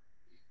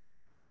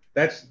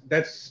 That's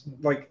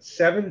like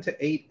 7 to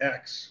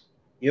 8x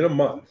in a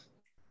month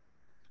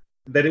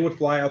that it would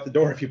fly out the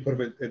door if you put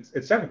them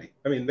at 70.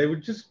 I mean,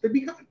 they'd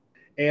be gone.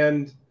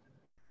 And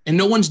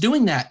no one's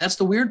doing that. That's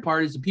the weird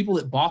part is the people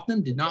that bought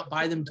them did not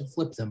buy them to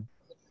flip them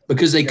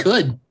because they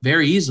could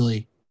very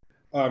easily.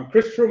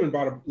 Chris Truman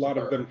bought a lot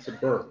of them to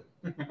burn.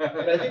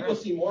 And I think we'll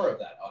see more of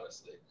that,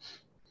 honestly.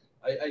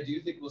 I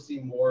do think we'll see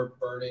more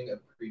burning of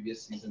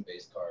previous season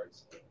base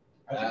cards.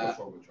 I think the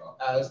floor would drop.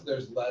 As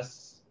there's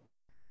less,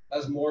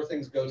 as more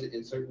things go to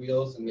insert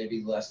wheels and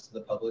maybe less to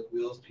the public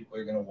wheels, people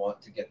are going to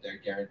want to get their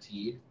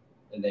guaranteed,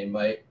 and they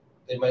might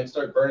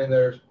start burning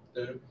their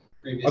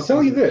previous. I'll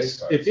tell you season base this,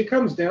 cards. if it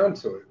comes down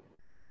to it,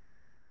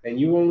 and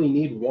you only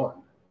need one,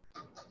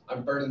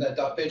 I'm burning that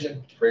dot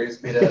pigeon. Praise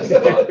be to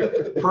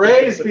Esteban.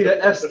 Praise be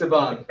to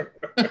Esteban.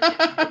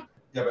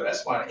 Yeah, but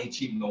that's why it ain't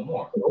cheap no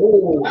more.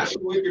 Oh,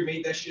 Ashley Wicker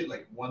made that shit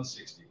like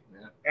 160,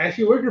 man.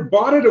 Ashley Wicker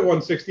bought it at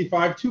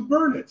 165 to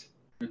burn it.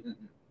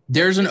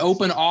 There's an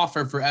open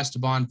offer for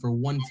Esteban for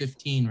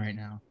 115 right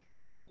now.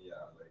 Yeah,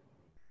 like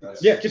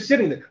that's, Yeah, just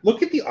sitting there.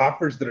 Look at the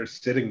offers that are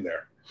sitting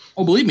there.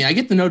 Oh, believe me, I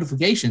get the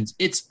notifications.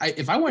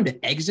 If I wanted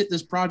to exit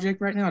this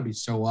project right now, I'd be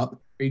so up.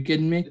 Are you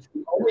kidding me? It's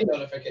the only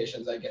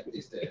notifications I get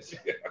these days.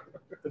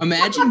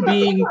 Imagine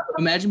being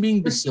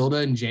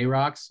Basilda and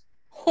J-Rocks.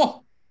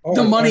 Oh,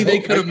 the I- money I they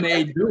hope- could have I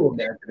made. do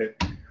imagine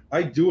it.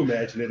 I do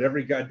imagine it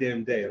every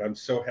goddamn day, and I'm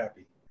so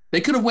happy. They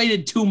could have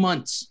waited 2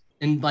 months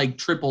and like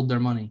tripled their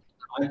money.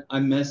 I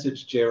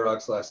messaged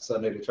J-Rox last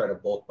Sunday to try to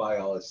bulk buy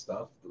all his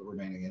stuff, the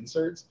remaining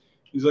inserts.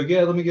 He's like,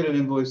 yeah, let me get an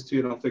invoice too,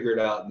 and I'll figure it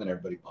out. And then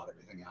everybody bought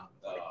everything out.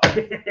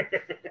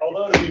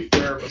 Although, to be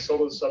fair,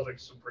 Basilda's subject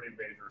to some pretty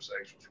major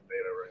sanctions from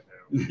NATO right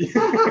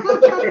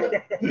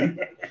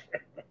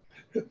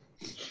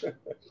now.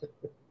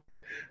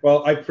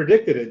 Well, I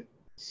predicted it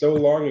so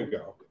long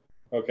ago,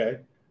 okay?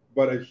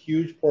 But a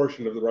huge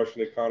portion of the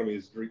Russian economy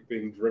is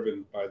being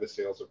driven by the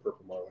sales of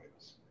Purple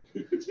Marlinas.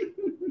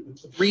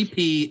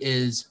 3P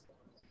is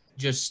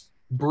just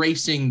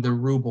bracing the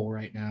ruble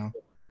right now.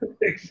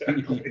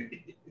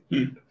 Exactly.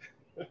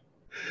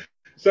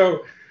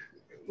 So,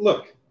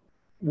 look,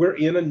 we're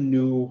in a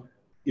new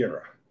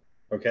era,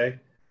 okay?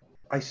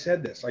 I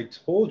said this. I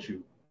told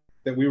you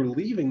that we were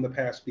leaving the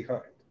past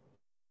behind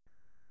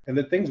and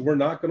that things were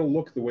not going to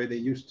look the way they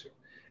used to.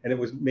 And it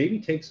was maybe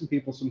take some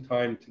people some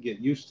time to get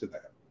used to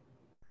that.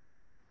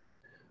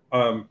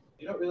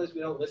 You don't realize we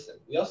don't listen.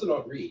 We also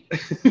don't read.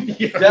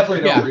 Yeah.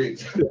 Definitely don't Yeah.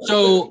 read.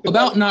 So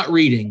about not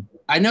reading,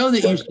 I know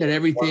that you said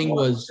everything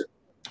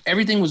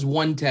was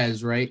one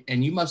tes, right?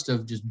 And you must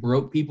have just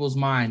broke people's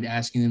mind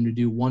asking them to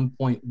do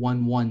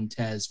 1.11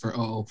 tes for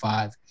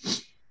 005.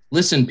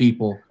 Listen,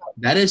 people,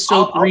 that is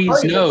so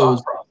Threes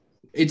knows.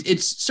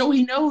 It's so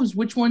he knows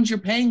which ones you're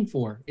paying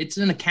for. It's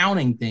an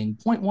accounting thing.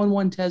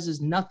 0.11 tes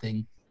is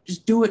nothing.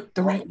 Just do it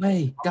the right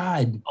way.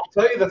 God. I'll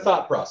tell you the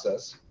thought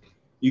process.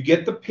 You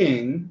get the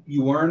ping.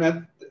 You weren't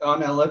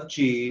on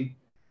LFG.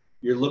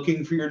 You're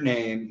looking for your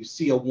name. You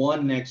see a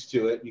 1 next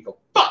to it. And you go,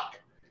 fuck.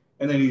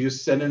 And then you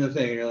just send in the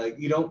thing. And you're like,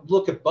 you don't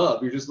look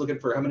above. You're just looking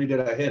for how many did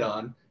I hit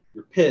on.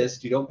 You're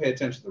pissed. You don't pay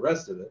attention to the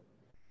rest of it.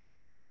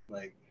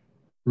 Like,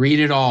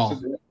 Read it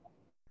all.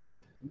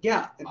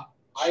 yeah.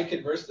 I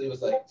conversely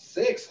was like,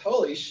 6?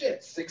 Holy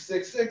shit.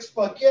 666.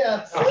 Fuck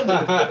yeah.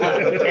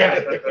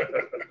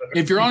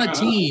 If you're on a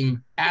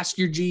team, ask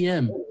your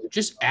GM.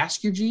 Just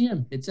ask your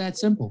GM. It's that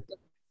simple.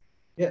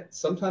 Yeah.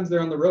 Sometimes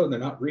they're on the road and they're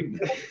not reading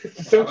it.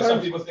 some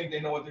Sometimes, people think they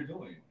know what they're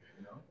doing.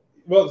 You know?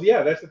 well,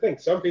 yeah, that's the thing.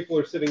 Some people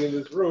are sitting in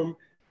this room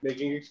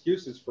making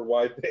excuses for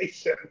why they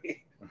sent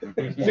me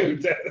new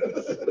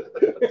tests.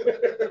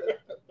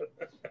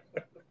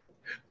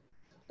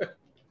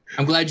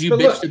 I'm glad you But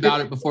bitched look,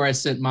 about it before I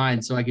sent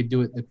mine so I could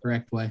do it the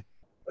correct way.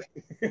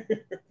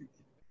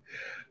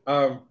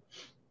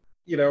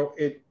 You know,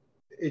 it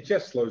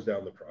just slows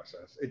down the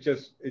process. It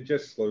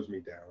just slows me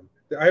down.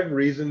 I have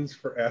reasons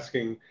for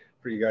asking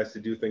for you guys to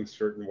do things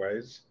certain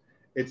ways.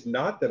 It's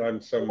not that I'm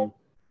some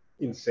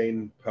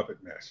insane puppet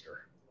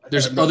master.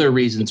 There's other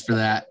reasons for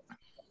that.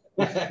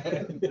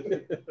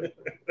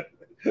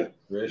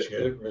 Rich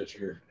get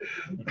richer.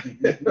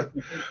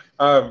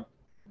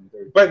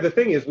 But the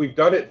thing is, we've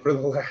done it for the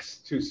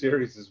last 2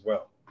 series as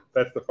well.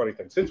 That's the funny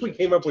thing. Since we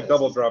came up with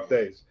double drop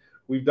days,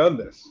 we've done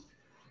this.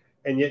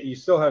 And yet you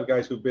still have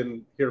guys who've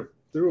been here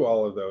through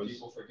all of those.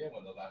 People forget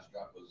when the last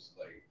drop was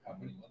like how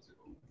many months ago?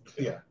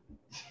 Yeah.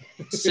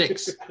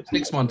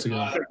 6 months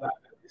ago.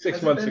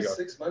 6 months ago.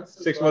 6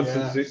 months. 6 months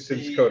Yeah. since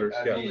See, Coders,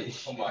 I yeah. mean,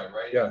 come on,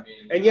 right? Yeah. I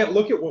mean, And yet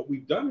look at what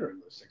we've done during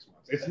those 6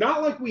 months. It's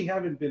not like we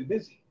haven't been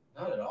busy.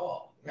 Not at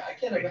all. Yeah, I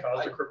can't They caused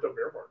imagine. the crypto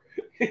bear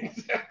market.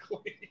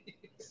 Exactly.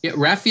 Yeah,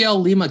 Rafael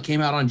Lima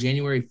came out on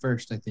January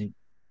 1st, I think.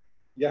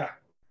 Yeah.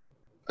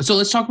 So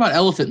let's talk about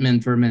Elephant Men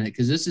for a minute,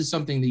 because this is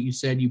something that you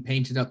said you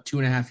painted up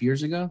 2.5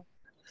 years ago.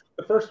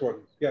 The first one,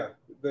 yeah.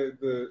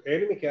 The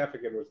Andy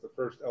McAffigan was the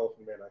first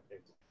Elephant Man I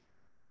painted.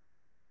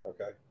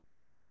 Okay.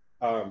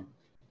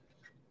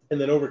 And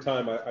then over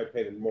time, I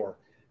painted more.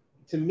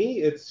 To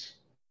me, it's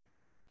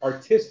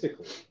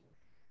artistically,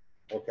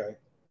 okay.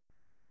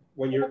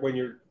 When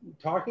you're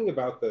talking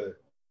about the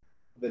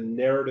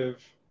narrative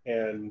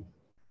and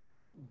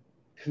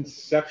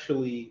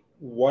conceptually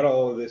what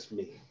all of this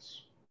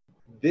means,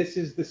 this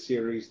is the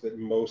series that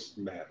most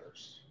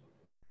matters.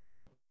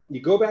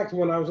 You go back to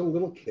when I was a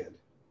little kid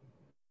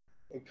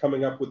and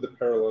coming up with the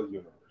parallel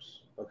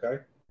universe, okay?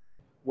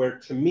 Where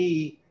to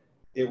me,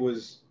 it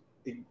was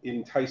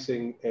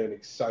enticing and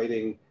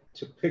exciting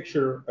to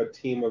picture a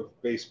team of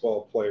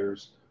baseball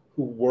players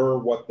who were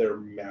what their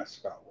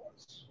mascot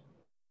was.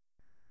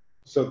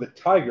 So the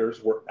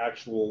tigers were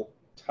actual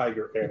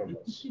tiger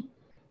animals.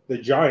 The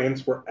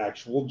giants were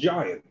actual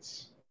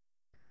giants,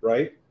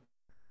 right?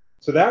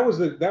 So that was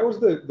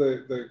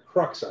the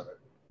crux of it.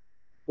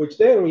 Which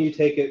then, when you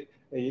take it,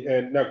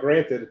 and now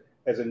granted,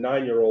 as a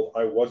 9-year-old,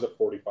 I was a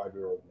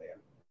 45-year-old man.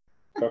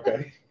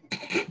 Okay.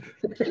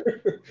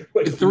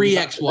 With 3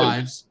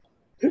 ex-wives.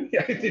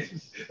 Yeah,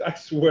 I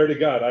swear to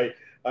God, I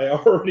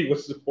already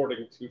was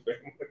supporting two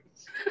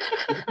families.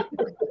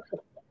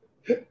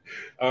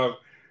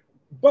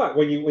 But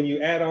when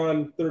you add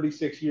on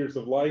 36 years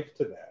of life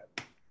to that,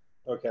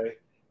 okay,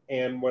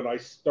 and when I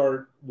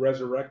start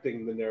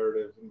resurrecting the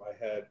narrative in my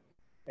head,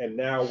 and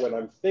now when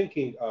I'm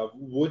thinking of,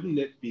 wouldn't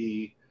it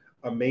be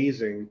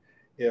amazing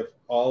if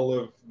all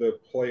of the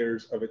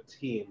players of a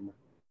team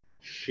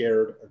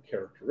shared a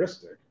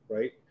characteristic,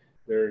 right?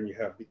 There, and you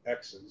have the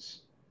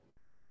X's.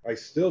 I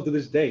still to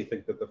this day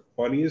think that the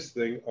funniest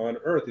thing on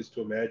earth is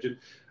to imagine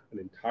an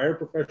entire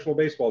professional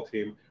baseball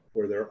team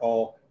where they're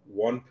all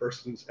one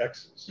person's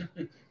X's.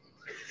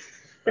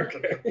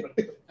 Okay.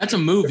 That's a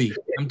movie.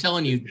 I'm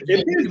telling you,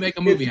 you can make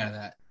a movie out of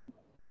that.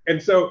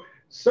 And so,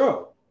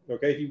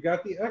 okay, if you've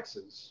got the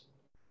X's,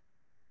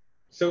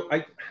 so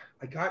I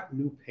got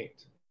new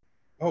paint.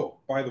 Oh,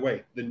 by the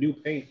way, the new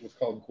paint was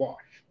called gouache.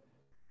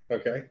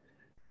 Okay.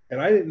 And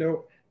I didn't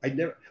know,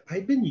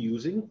 I'd been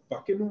using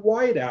fucking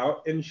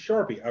whiteout and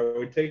Sharpie. I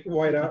would take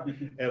whiteout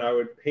and I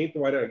would paint the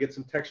whiteout, I'd get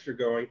some texture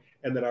going,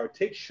 and then I would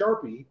take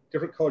Sharpie,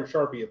 different colored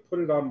Sharpie, and put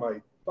it on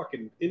my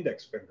fucking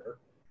index finger,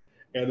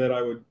 and then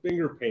I would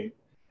finger paint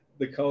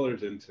the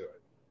colors into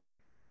it.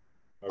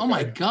 Okay? Oh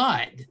my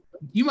God.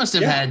 You must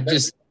have had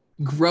just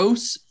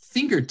gross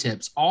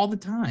fingertips all the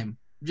time.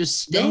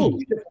 Just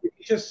stained. No, you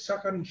just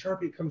suck on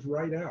Sharpie, it comes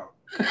right out.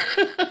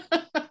 That's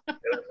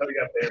how you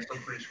got banned from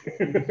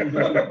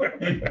preschool.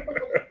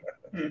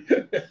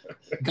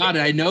 God,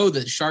 I know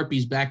that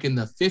Sharpies back in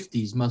the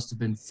 50s must have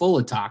been full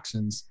of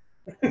toxins.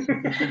 I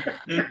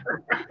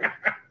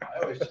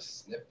always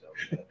just sniffed them.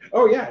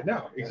 Oh yeah,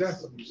 no,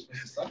 exactly.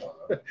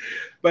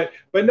 But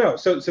no,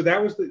 so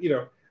that was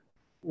the,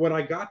 when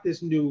I got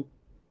this new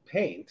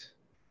paint,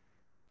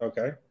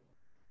 okay,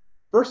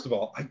 first of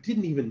all, I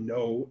didn't even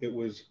know it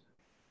was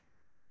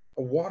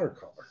a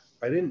watercolor.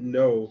 I didn't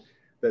know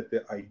that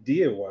the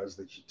idea was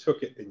that you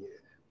took it and you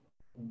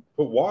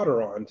put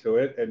water onto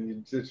it and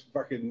you just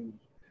fucking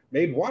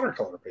made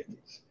watercolor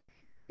paintings.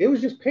 It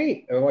was just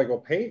paint. And I'm like, well,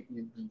 paint,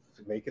 you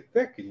make it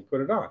thick and you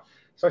put it on.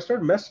 So I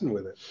started messing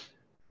with it.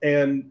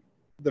 And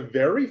the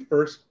very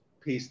first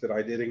piece that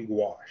I did in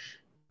gouache,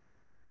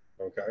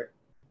 okay,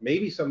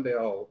 maybe someday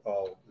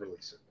I'll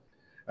release it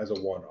as a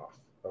one-off,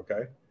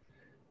 okay?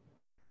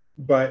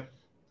 But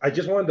I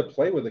just wanted to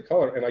play with the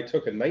color, and I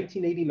took a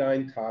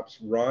 1989 Topps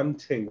Ron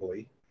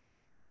Tingley,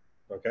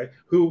 okay,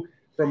 who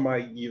from my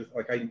youth,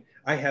 like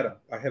I had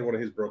one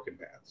of his broken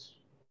bats.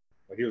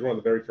 Like he was one of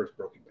the very first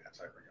broken bats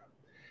I ever got.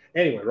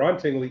 Anyway, Ron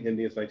Tingley,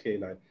 Indians,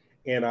 1989,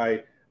 and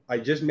I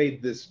just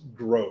made this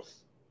growth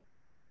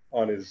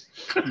on his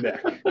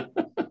neck,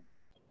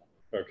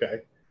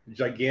 okay,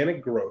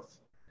 gigantic growth,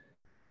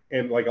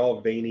 and like all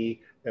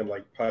veiny and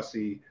like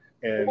pussy,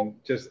 and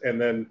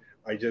then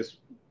I just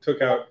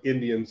took out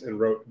Indians and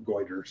wrote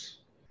Goiters.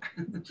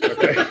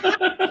 Okay.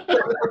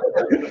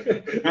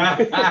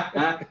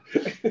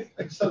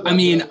 I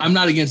mean, I'm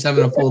not against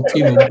having a full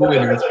team of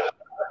Goiters.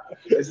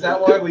 Is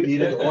that why we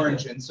needed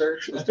orange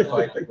inserts? Was to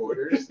fight the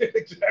Goiters?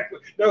 Exactly.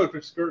 No, it's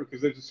for scurvy,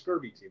 because there's a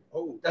scurvy team.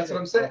 Oh, that's what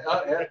I'm saying.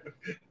 Oh,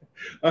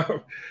 yeah.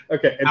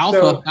 Okay. And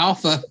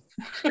Alpha.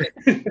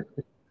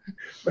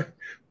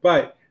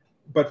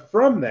 But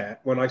from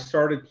that, when I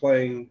started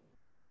playing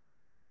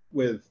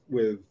with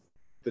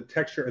the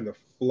texture and the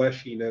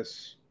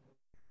fleshiness,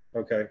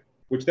 okay,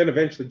 which then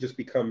eventually just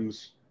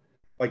becomes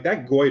like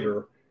that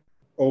goiter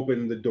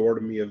opened the door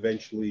to me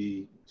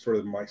eventually sort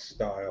of my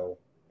style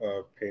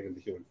of paint in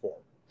the human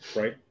form,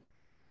 right?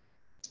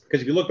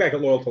 Because if you look back at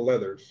Loyal to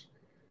Leathers,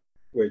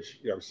 which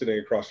I'm sitting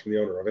across from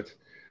the owner of it,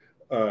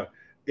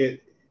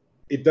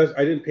 it does.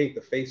 I didn't paint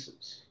the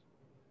faces.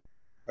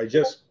 I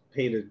just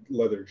painted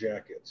leather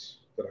jackets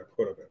that I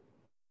put them in.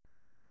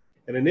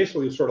 And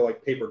initially it was sort of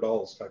like paper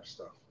dolls type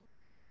stuff,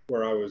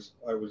 where I was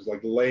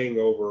like laying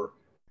over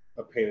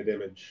a painted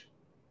image,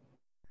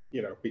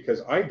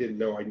 because I didn't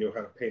know I knew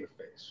how to paint a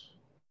face.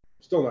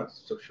 Still not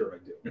so sure I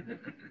do.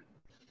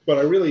 But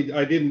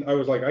I didn't. I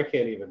was like, I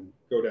can't even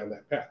go down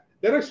that path.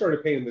 Then I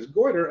started painting this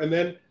goiter, and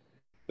then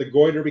the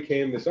goiter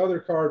became this other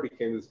card,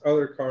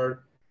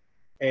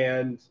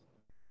 and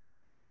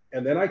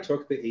then I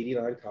took the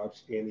 89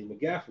 Topps Andy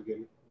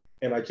McGaffigan,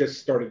 and I just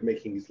started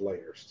making these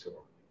layers to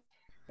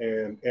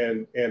them,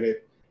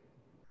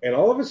 and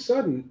all of a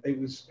sudden it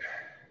was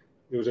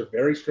a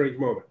very strange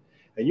moment,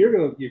 and you're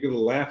gonna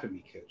laugh at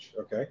me, Kitch,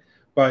 okay?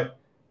 But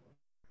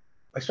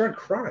I started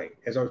crying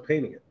as I was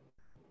painting it,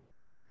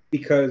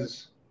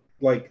 because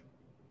like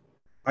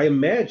I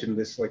imagined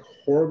this like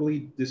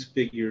horribly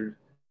disfigured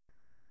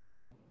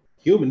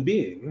human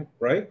being,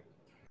 right?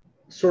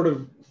 Sort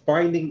of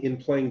finding in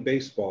playing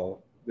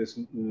baseball this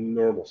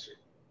normalcy.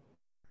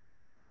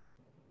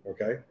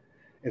 Okay.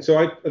 And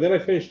so then I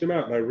finished him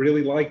out, and I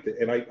really liked it.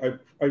 And I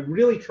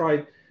really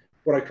tried,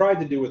 what I tried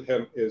to do with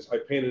him is I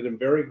painted him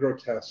very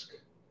grotesque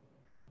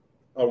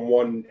on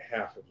one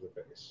half of the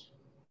face.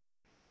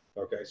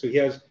 Okay. So he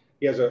has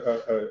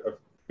a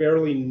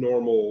fairly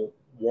normal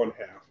one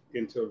half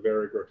into a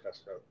very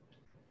grotesque other.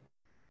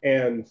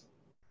 And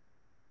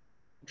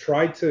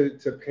tried to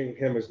paint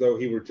him as though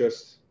he were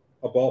just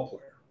a ball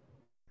player,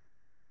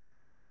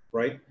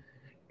 right?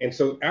 And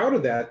so out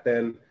of that,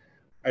 then,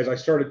 as I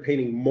started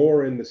painting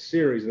more in the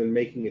series and then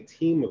making a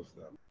team of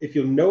them, if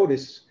you'll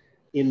notice,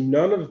 in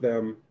none of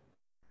them,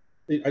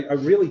 I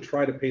really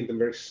try to paint them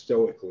very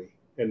stoically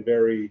and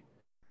very,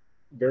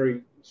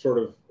 very sort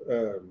of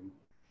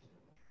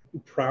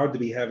proud to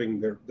be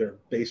having their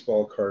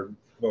baseball card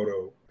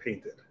photo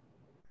painted,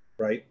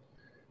 right?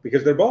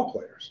 Because they're ball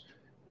players.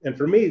 And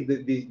for me,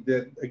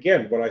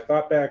 again, when I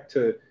thought back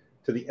to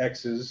the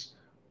X's,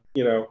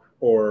 you know,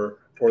 or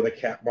the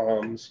cat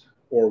bombs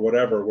or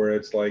whatever, where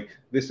it's like,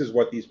 this is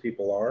what these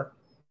people are,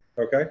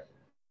 okay?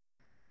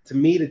 To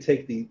me, to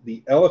take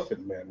the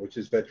elephant man, which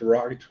is that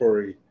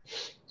derogatory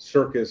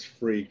circus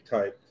freak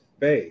type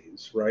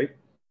phase, right?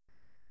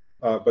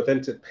 But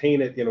then to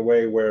paint it in a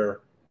way where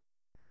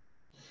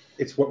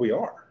it's what we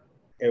are,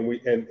 and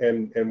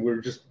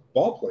we're just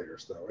ball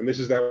players, though. And this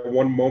is that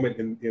one moment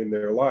in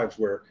their lives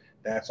where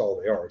that's all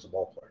they are, is a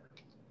ball player,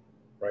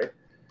 right?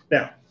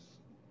 Now,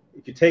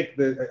 if you take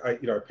I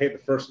paint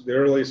the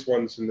earliest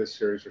ones in this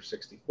series are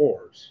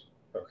 64s,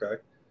 okay?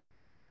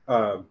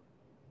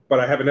 But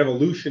I have an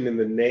evolution in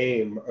the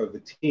name of the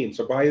team.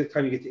 So by the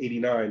time you get to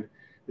 89,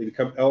 they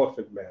become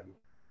elephant men,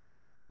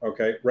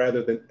 okay,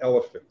 rather than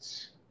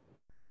elephants.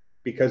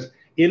 Because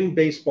in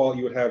baseball,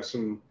 you would have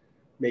some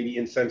maybe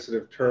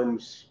insensitive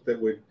terms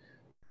that would,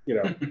 you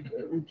know,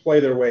 play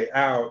their way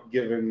out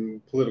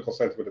given political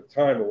sentiment at the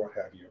time or what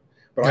have you.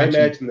 But I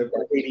imagine that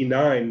by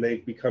 89,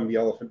 they've become the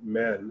elephant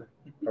men,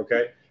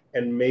 okay?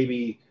 And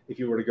maybe if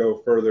you were to go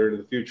further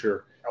into the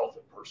future,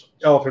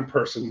 elephant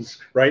persons,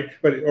 right?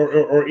 But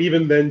or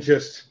even then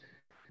just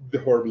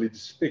the horribly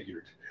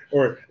disfigured,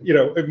 or, you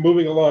know,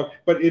 moving along.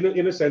 But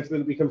in a sense,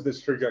 then it becomes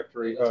this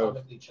trajectory of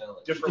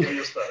differently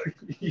aesthetic.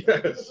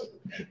 Yes.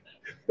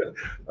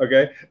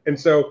 Okay. And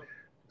so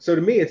to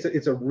me,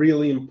 it's a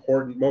really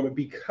important moment,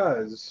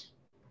 because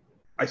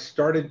I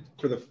started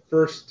for the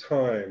first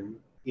time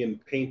in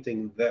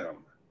painting them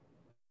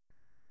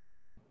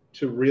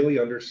to really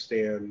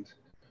understand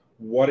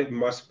what it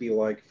must be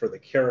like for the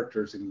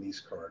characters in these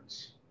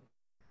cards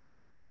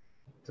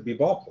to be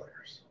ball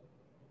players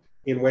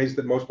in ways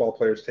that most ball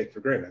players take for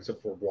granted. As a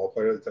ball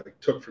player that I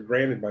took for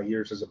granted my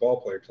years as a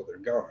ball player till they're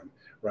gone,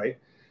 right?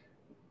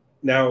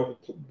 Now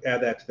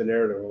add that to the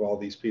narrative of all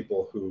these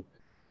people who,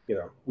 you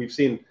know, we've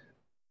seen,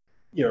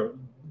 you know,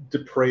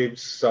 depraved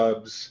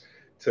subs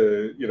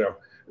to, you know,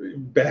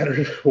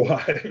 battered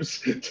wives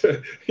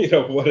to, you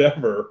know,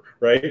 whatever,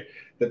 right,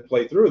 that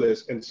play through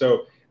this. And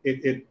so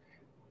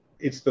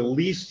it's the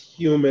least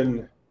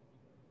human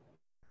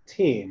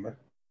team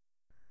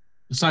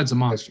besides the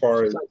monster. as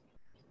far as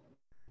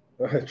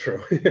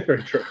true.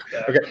 Very true.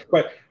 Okay,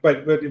 but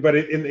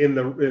in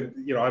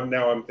you know,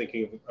 I'm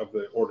thinking of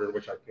the order in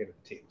which I painted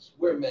the teams.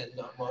 We're men,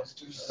 not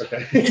monsters.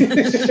 Okay.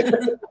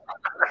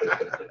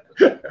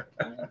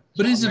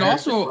 But is it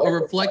also a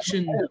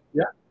reflection?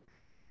 Yeah.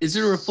 Is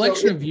it a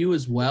reflection of you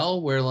as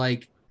well, where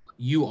like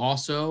you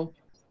also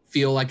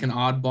feel like an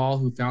oddball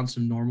who found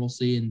some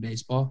normalcy in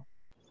baseball?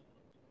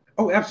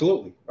 Oh,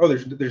 absolutely. Oh,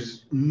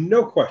 there's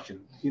no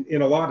question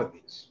in a lot of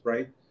these,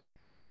 right?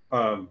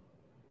 And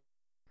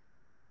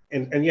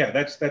yeah,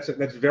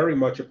 that's very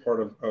much a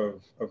part of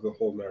the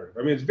whole narrative.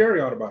 I mean, it's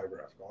very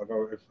autobiographical. I've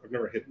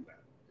never hidden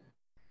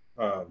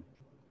that.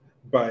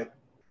 But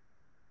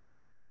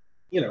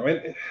you know,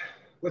 and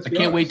let's be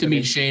honest, can't wait to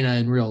meet Shayna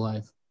in real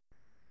life.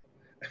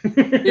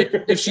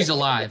 if she's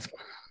alive.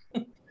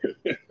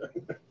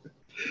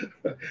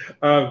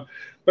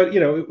 But you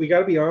know, we got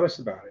to be honest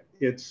about it.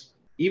 It's,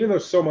 even though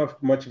so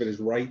much of it is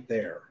right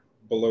there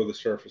below the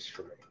surface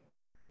for me,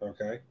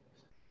 okay,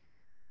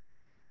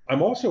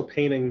 I'm also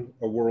painting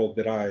a world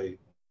that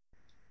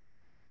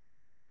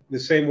the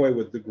same way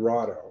with the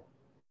Grotto,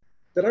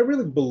 that I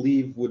really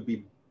believe we'd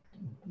be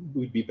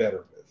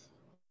better with.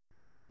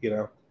 You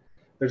know,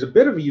 there's a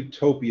bit of a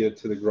utopia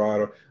to the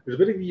Grotto. There's a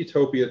bit of a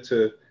utopia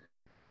to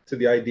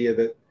the idea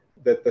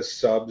that the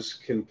subs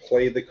can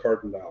play the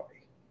Cardinale,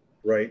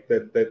 right?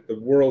 That the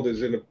world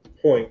is in a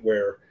point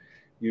where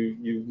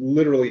you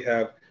literally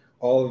have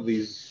all of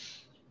these,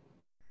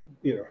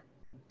 you know,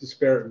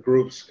 disparate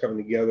groups coming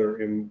together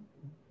in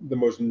the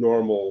most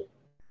normal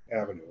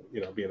avenue,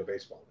 you know, being a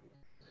baseball league.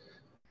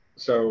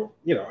 So,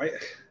 you know, I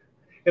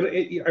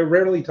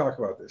rarely talk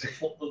about this.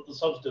 Well, the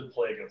subs did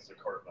play against the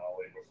Cardinale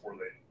before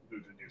they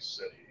moved to New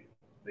City.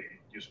 They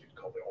used to be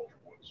called the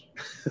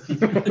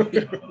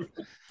Ultra Boys.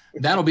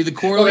 That'll be the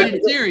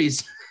correlated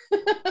series.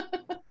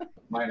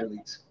 Minor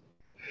leagues.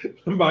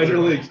 Minor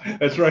leagues.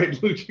 That's right.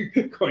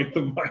 Lucha coined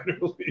the minor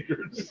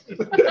leaguers.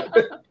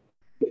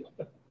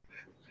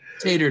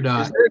 Tater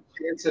dot. Is there a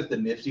chance if the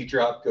Nifty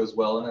drop goes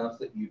well enough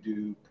that you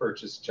do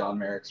purchase John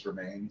Merrick's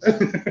remains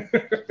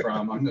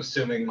from, I'm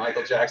assuming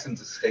Michael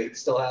Jackson's estate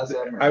still has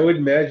them? Or? I would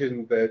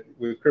imagine that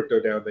with crypto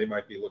down, they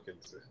might be looking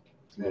to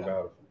move out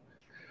of them.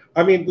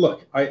 I mean,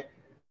 look, I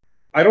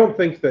don't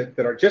think that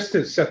our, just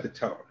to set the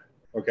tone,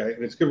 okay,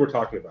 and it's good we're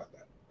talking about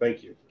that.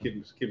 Thank you.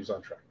 Keep us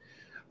on track.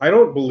 I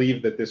don't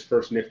believe that this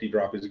first Nifty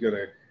drop is going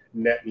to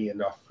net me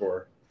enough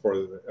for for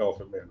the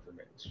Elephant Man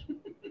remains.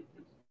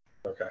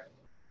 Okay.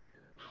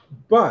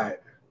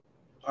 But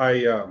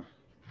I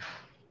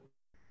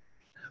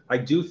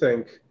do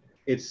think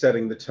it's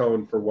setting the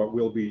tone for what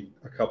will be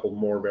a couple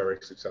more very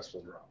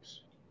successful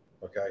drops.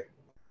 Okay.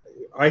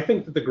 I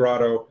think that the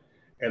Grotto,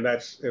 and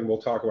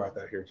we'll talk about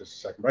that here in just a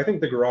second, but I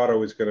think the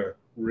Grotto is going to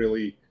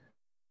really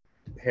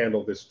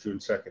handle this June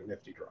 2nd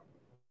Nifty drop.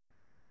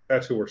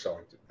 That's who we're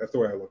selling to. That's the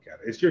way I look at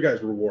it. It's your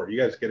guys' reward. You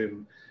guys get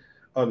in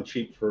on the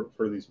cheap for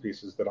these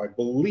pieces that I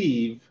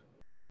believe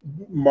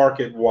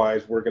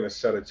market-wise we're going to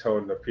set a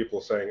tone of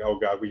people saying, oh,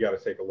 God, we got to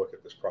take a look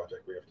at this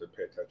project. We have to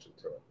pay attention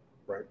to it,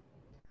 right?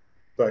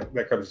 But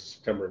that comes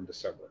September and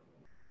December.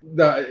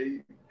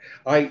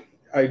 I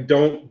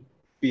don't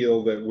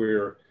feel that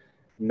we're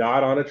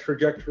not on a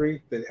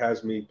trajectory that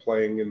has me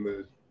playing in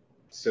the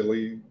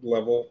silly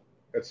level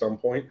at some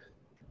point.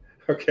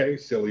 Okay,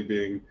 silly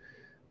being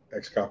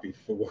X-copy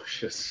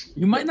ferocious.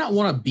 You might not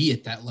want to be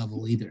at that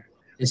level either.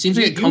 It seems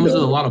like it comes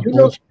with a lot of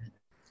bullshit.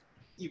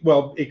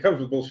 Well, it comes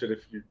with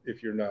bullshit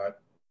if you're not.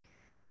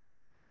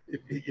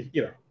 If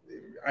you know,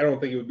 I don't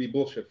think it would be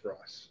bullshit for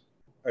us.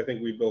 I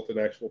think we built an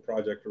actual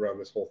project around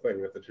this whole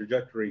thing. If the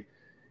trajectory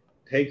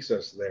takes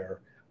us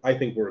there, I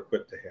think we're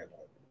equipped to handle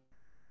it.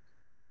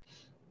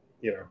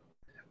 You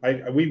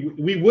know,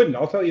 we wouldn't.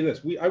 I'll tell you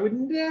this: I would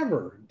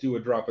never do a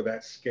drop of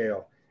that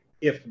scale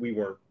if we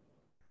weren't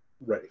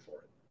ready for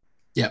it.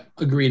 Yeah,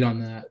 agreed on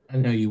that. I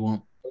know you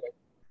won't.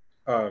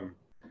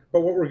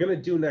 But what we're going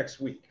to do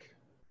next week,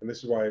 and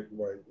this is why you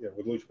know,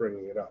 with Lucha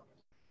bringing it up,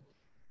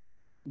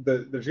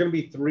 there's going to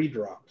be 3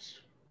 drops.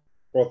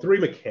 Well, 3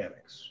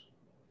 mechanics.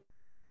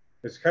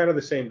 It's kind of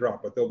the same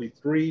drop, but there'll be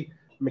 3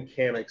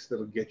 mechanics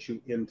that'll get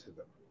you into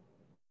them.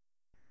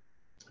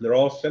 They're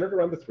all centered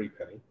around the 3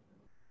 penny.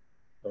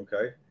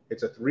 Okay,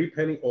 it's a 3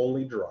 penny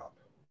only drop.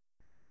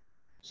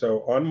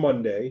 So on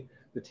Monday,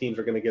 the teams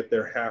are going to get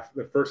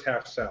the first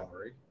half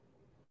salary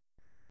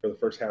for the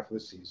first half of the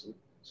season.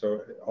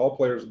 So all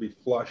players will be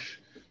flush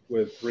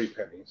with 3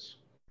 pennies.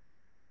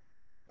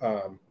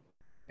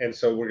 And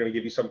so we're going to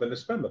give you something to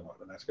spend them on,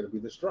 and that's going to be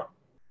this drop.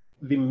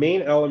 The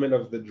main element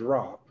of the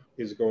drop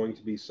is going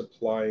to be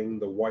supplying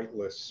the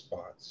whitelist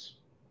spots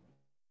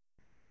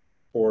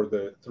for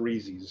the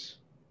Thr33zi3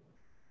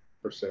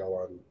 for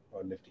sale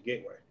on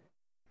NiftyGateway.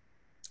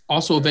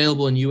 Also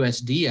available in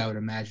USD, I would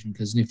imagine,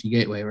 because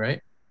NiftyGateway,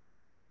 right?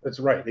 That's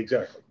right,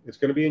 exactly. It's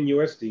going to be in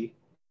USD,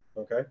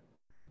 okay?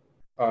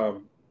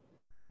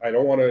 I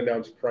don't want to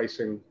announce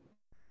pricing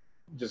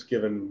just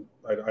given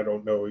I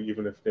don't know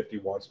even if Nifty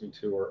wants me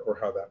to or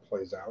how that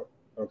plays out,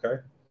 okay?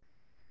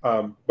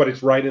 But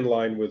it's right in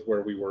line with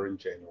where we were in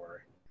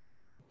January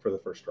for the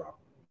first drop,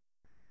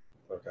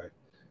 okay?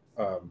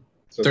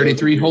 So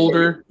 33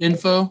 holder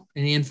info?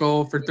 Any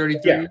info for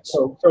 33? Yeah,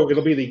 so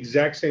it'll be the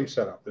exact same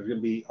setup. There's going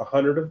to be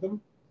 100 of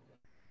them.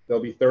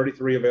 There'll be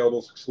 33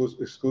 available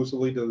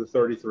exclusively to the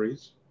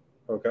 33s,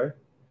 okay?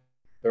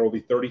 There will be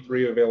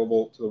 33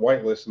 available to the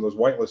whitelist, and those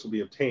whitelists will be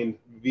obtained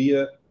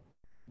via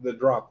the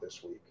drop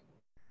this week.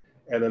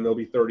 And then there'll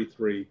be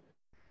 33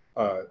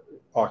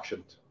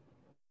 auctioned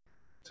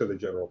to the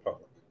general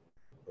public.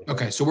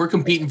 Okay, so we're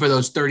competing for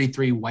those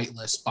 33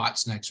 whitelist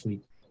spots next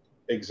week.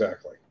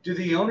 Exactly. Do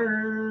the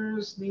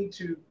owners need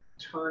to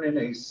turn in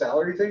a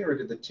salary thing, or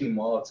did the team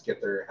wallets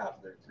get their half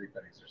of their 3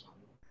 pennies or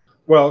something?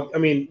 Well, I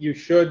mean, you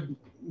should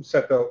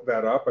set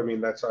that up. I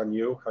mean, that's on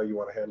you, how you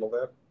want to handle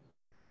that.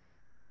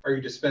 Are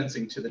you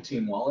dispensing to the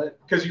team wallet?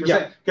 Because you were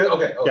saying,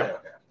 okay.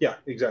 Yeah,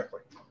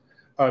 exactly.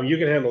 You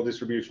can handle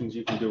distributions.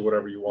 You can do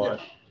whatever you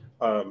want.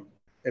 Yeah.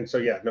 And so,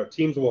 yeah, no,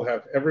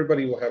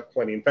 everybody will have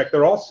plenty. In fact,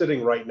 they're all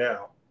sitting right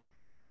now.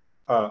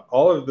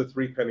 All of the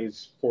 3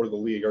 pennies for the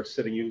league are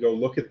sitting. You can go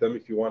look at them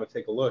if you want to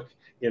take a look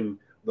in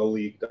the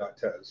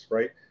league.tez,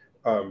 right?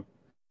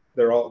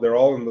 They're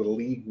all in the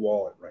league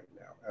wallet right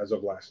now as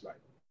of last night.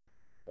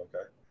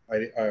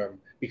 Okay.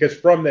 Because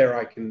from there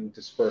I can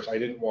disperse. I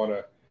didn't want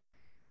to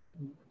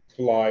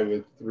fly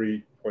with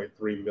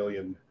 3.3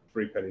 million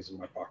 3 pennies in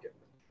my pocket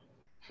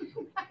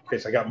in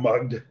case I got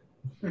mugged.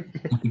 Oh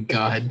my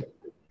God.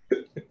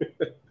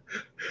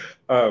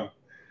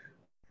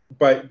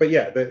 But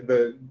yeah,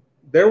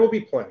 there will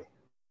be plenty.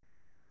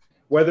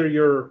 Whether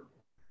you're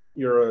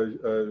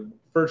a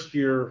first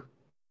year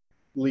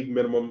league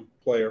minimum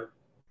player,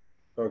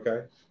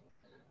 okay,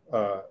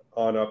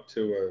 on up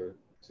to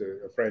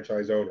a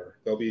franchise owner,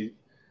 there'll be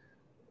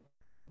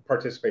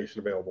participation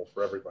available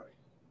for everybody.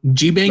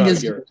 G-Bang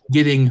is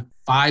getting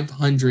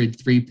 500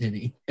 3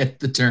 penny at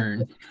the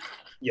turn.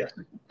 Yes,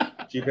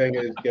 G-Bang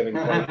is getting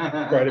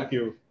quite a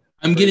few.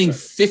 I'm getting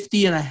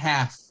 50 and a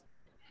half.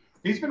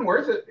 He's been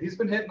worth it. He's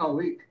been hitting all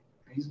week.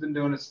 He's been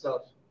doing his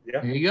stuff.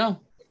 Yeah. There you go.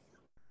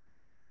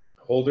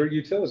 Holder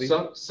utility.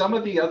 Some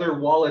of the other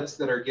wallets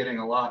that are getting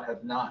a lot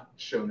have not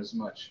shown as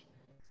much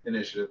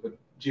initiative, but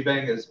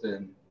G-Bang has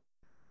been.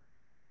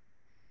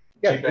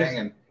 Yeah,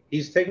 G-Bang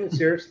he's taking it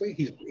seriously.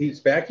 He's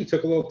back. He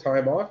took a little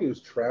time off. He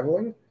was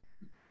traveling.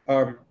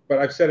 But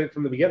I've said it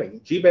from the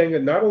beginning.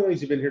 G-Bang, not only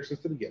has he been here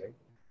since the beginning,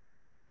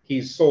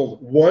 he's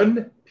sold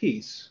 1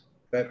 piece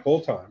that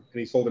whole time, and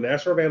he sold an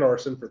Astro Van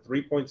Arsen for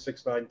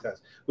 3.69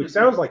 tests, which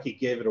sounds like he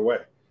gave it away,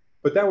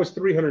 but that was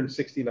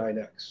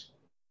 369x.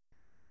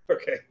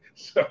 Okay,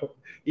 so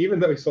even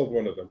though he sold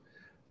one of them,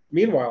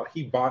 meanwhile,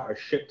 he bought a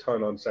shit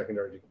ton on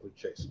secondary to complete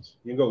chases.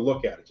 You can go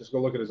look at it. Just go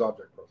look at his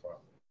object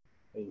profile,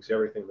 and you can see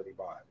everything that he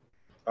bought.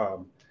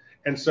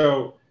 And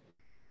so,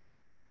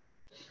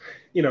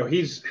 you know,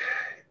 he's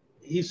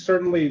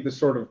certainly the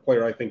sort of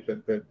player I think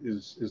that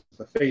is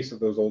the face of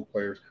those old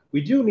players.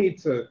 We do need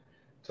to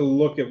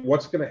look at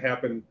what's going to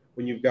happen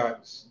when you've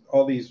got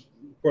all these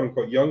quote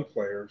unquote young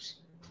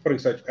players putting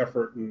such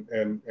effort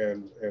and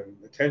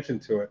attention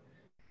to it,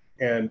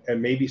 and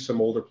maybe some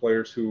older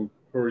players who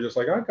are just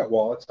like, I've got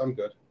wallets, I'm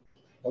good.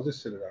 I'll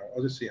just sit it out.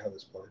 I'll just see how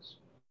this plays.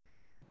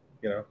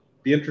 You know,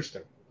 be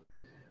interesting.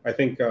 I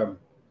think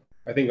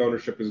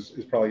ownership is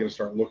probably going to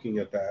start looking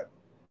at that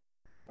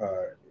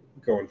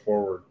going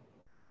forward,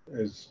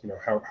 as you know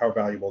how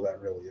valuable that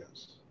really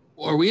is.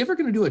 Are we ever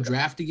going to do a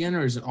draft again,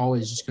 or is it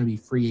always just going to be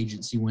free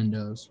agency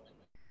windows?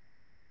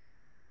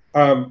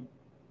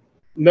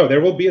 No,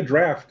 there will be a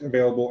draft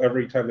available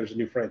every time there's a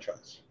new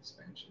franchise.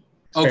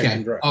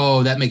 Okay. Draft.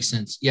 Oh, that makes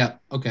sense. Yeah.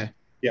 Okay.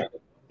 Yeah.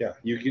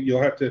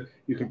 You'll have to.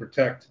 You can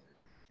protect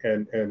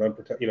and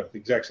unprotect. You know, the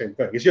exact same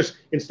thing. It's just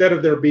instead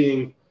of there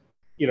being,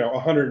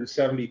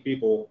 170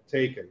 people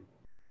taken,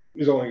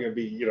 there's only going to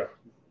be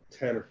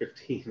 10 or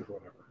 15 or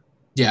whatever.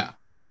 Yeah.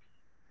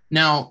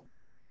 Now,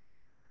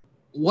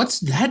 what's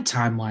that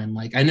timeline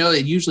like? I know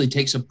it usually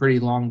takes a pretty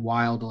long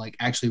while to like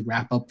actually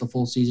wrap up the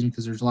full season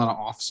because there's a lot of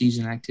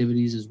off-season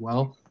activities as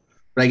well.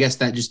 But I guess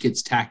that just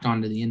gets tacked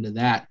on to the end of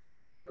that,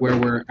 where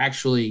we're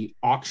actually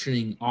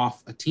auctioning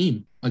off a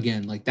team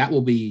again. Like that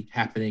will be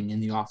happening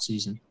in the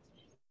off-season.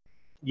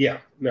 Yeah.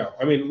 No.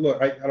 I mean,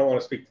 look, I don't want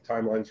to speak to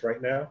timelines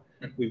right now.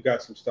 We've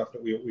got some stuff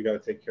that we got to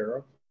take care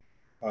of.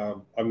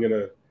 I'm going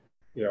to,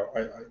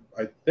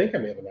 I think I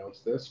may have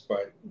announced this,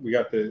 but we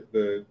got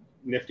the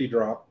Nifty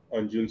drop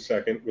on June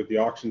 2nd with the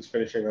auctions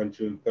finishing on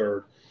June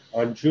 3rd.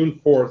 On June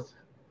 4th,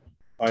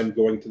 I'm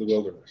going to the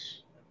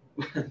wilderness.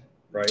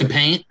 Right? To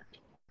paint?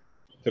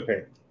 To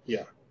paint,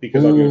 yeah.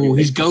 Because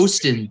he's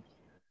ghosting.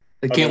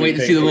 I can't wait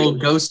to see the little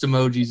ghost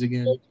emojis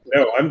again.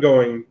 No, I'm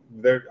going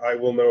there. I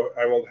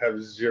will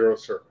have zero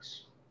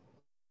service.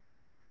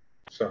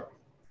 So,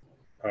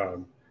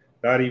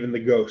 not even the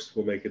ghost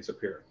will make its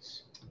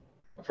appearance.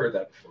 I've heard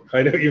that before.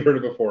 I know you've heard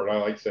it before, and I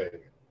like saying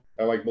it.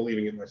 I like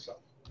believing it myself.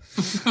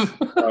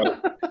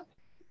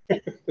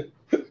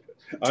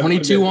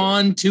 22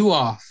 on, 2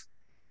 off.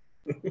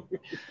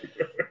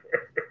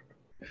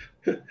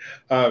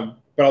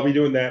 But I'll be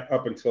doing that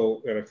up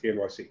until NFT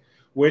NYC,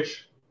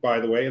 which, by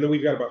the way, and then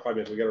we've got about 5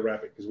 minutes. We got to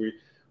wrap it because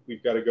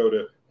we've got to go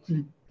to.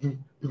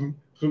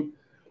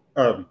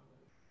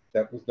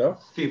 That was no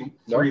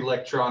free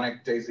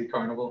electronic Daisy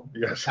Carnival.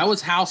 Yes, that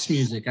was house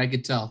music. I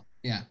could tell.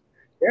 Yeah.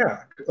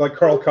 Yeah, like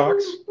Carl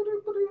Cox.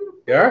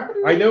 Yeah,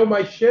 I know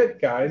my shit,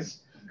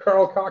 guys.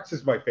 Carl Cox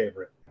is my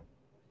favorite.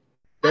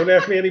 Don't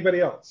ask me anybody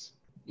else.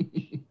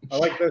 I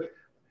like the.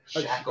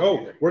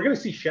 We're gonna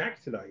see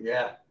Shaq tonight.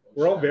 Yeah.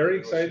 We're all very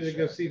excited to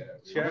go see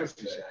Shaq.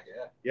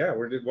 Yeah,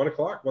 we're at 1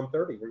 o'clock,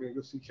 1:30. We're gonna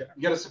go see Shaq.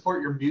 You got to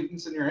support your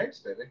mutants and your apes,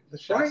 baby.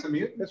 That's right.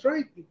 That's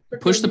right.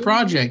 Push the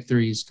project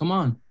threes. Come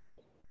on.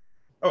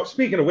 Oh,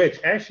 speaking of which,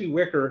 Ashley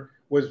Wicker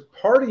was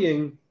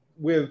partying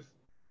with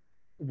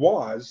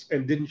Waz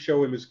and didn't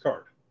show him his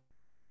card.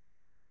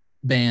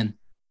 Ban.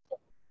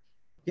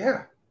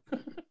 Yeah.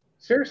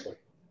 Seriously.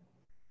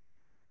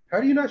 How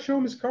do you not show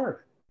him his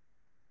card?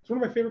 It's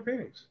one of my favorite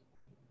paintings.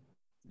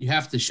 You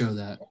have to show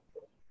that.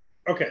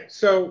 Okay,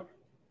 so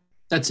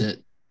that's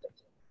it.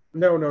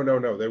 No.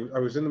 I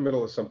was in the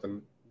middle of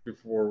something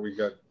before we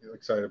got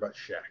excited about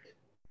Shaq.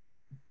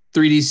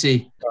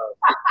 3DC.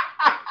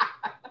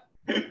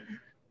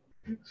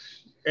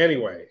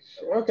 Anyway,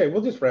 okay,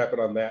 we'll just wrap it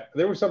on that.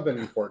 There was something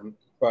important,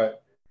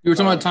 but you were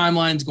talking about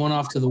timelines going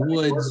off to the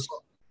woods.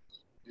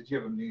 Did you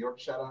have a New York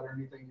shout out or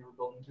anything you were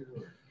building to?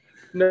 Or?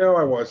 No,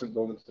 I wasn't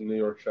building to the New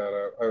York shout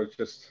out. I was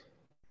just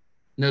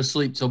no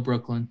sleep till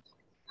Brooklyn.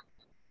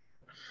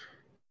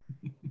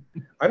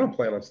 I don't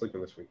plan on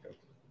sleeping this weekend.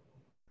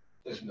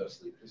 There's no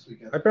sleep this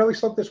weekend. I barely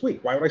slept this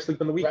week. Why would I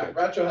sleep on the weekend?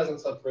 Rattro hasn't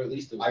slept for at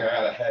least a week. I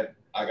got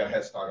a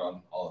head start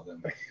on all of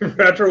them.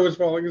 Rattro was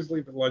falling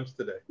asleep at lunch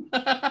today.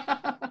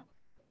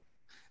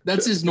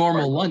 That's his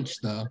normal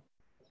lunch, though.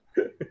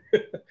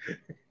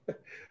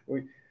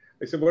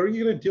 I said, what are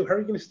you going to do? How are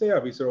you going to stay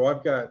up? He said,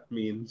 I've got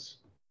means.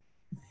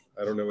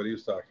 I don't know what he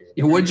was talking about.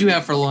 Yeah, what did you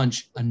have for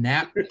lunch? A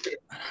nap?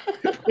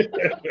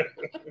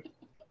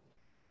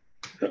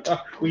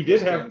 We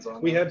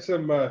had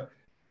some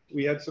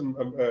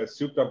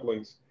soup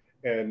dumplings,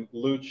 and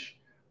Luch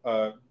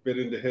bit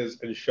into his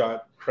and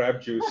shot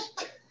crab juice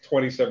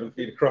 27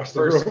 feet across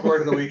the room. First sport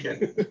of the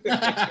weekend.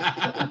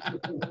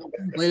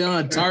 Lay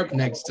down a tarp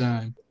next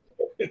time.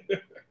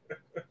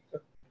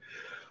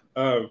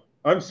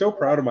 I'm so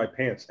proud of my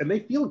pants, and they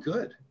feel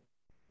good.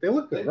 They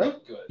look good, right?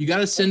 Good. You got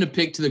to send a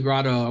pic to the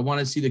Grotto. I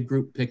want to see the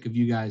group pic of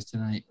you guys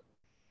tonight.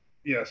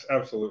 Yes,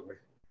 absolutely.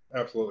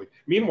 Absolutely.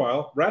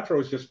 Meanwhile, Rattro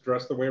is just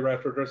dressed the way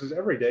Rattro dresses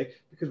every day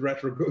because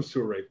Rattro goes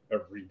to a rave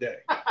every day.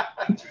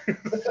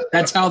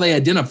 That's how they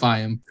identify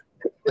him.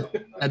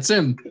 That's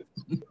him.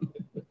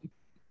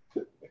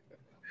 All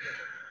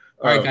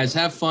right, guys,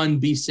 have fun.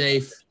 Be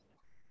safe.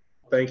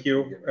 Thank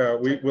you.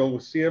 We will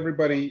see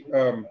everybody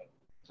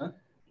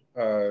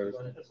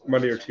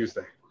Monday or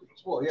Tuesday.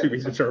 Well, yeah, To be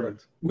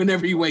determined.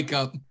 Whenever you wake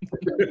up.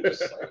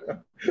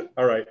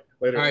 All right.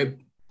 Later. All right.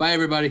 Bye,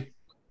 everybody.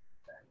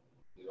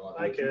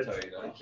 Hi, kids.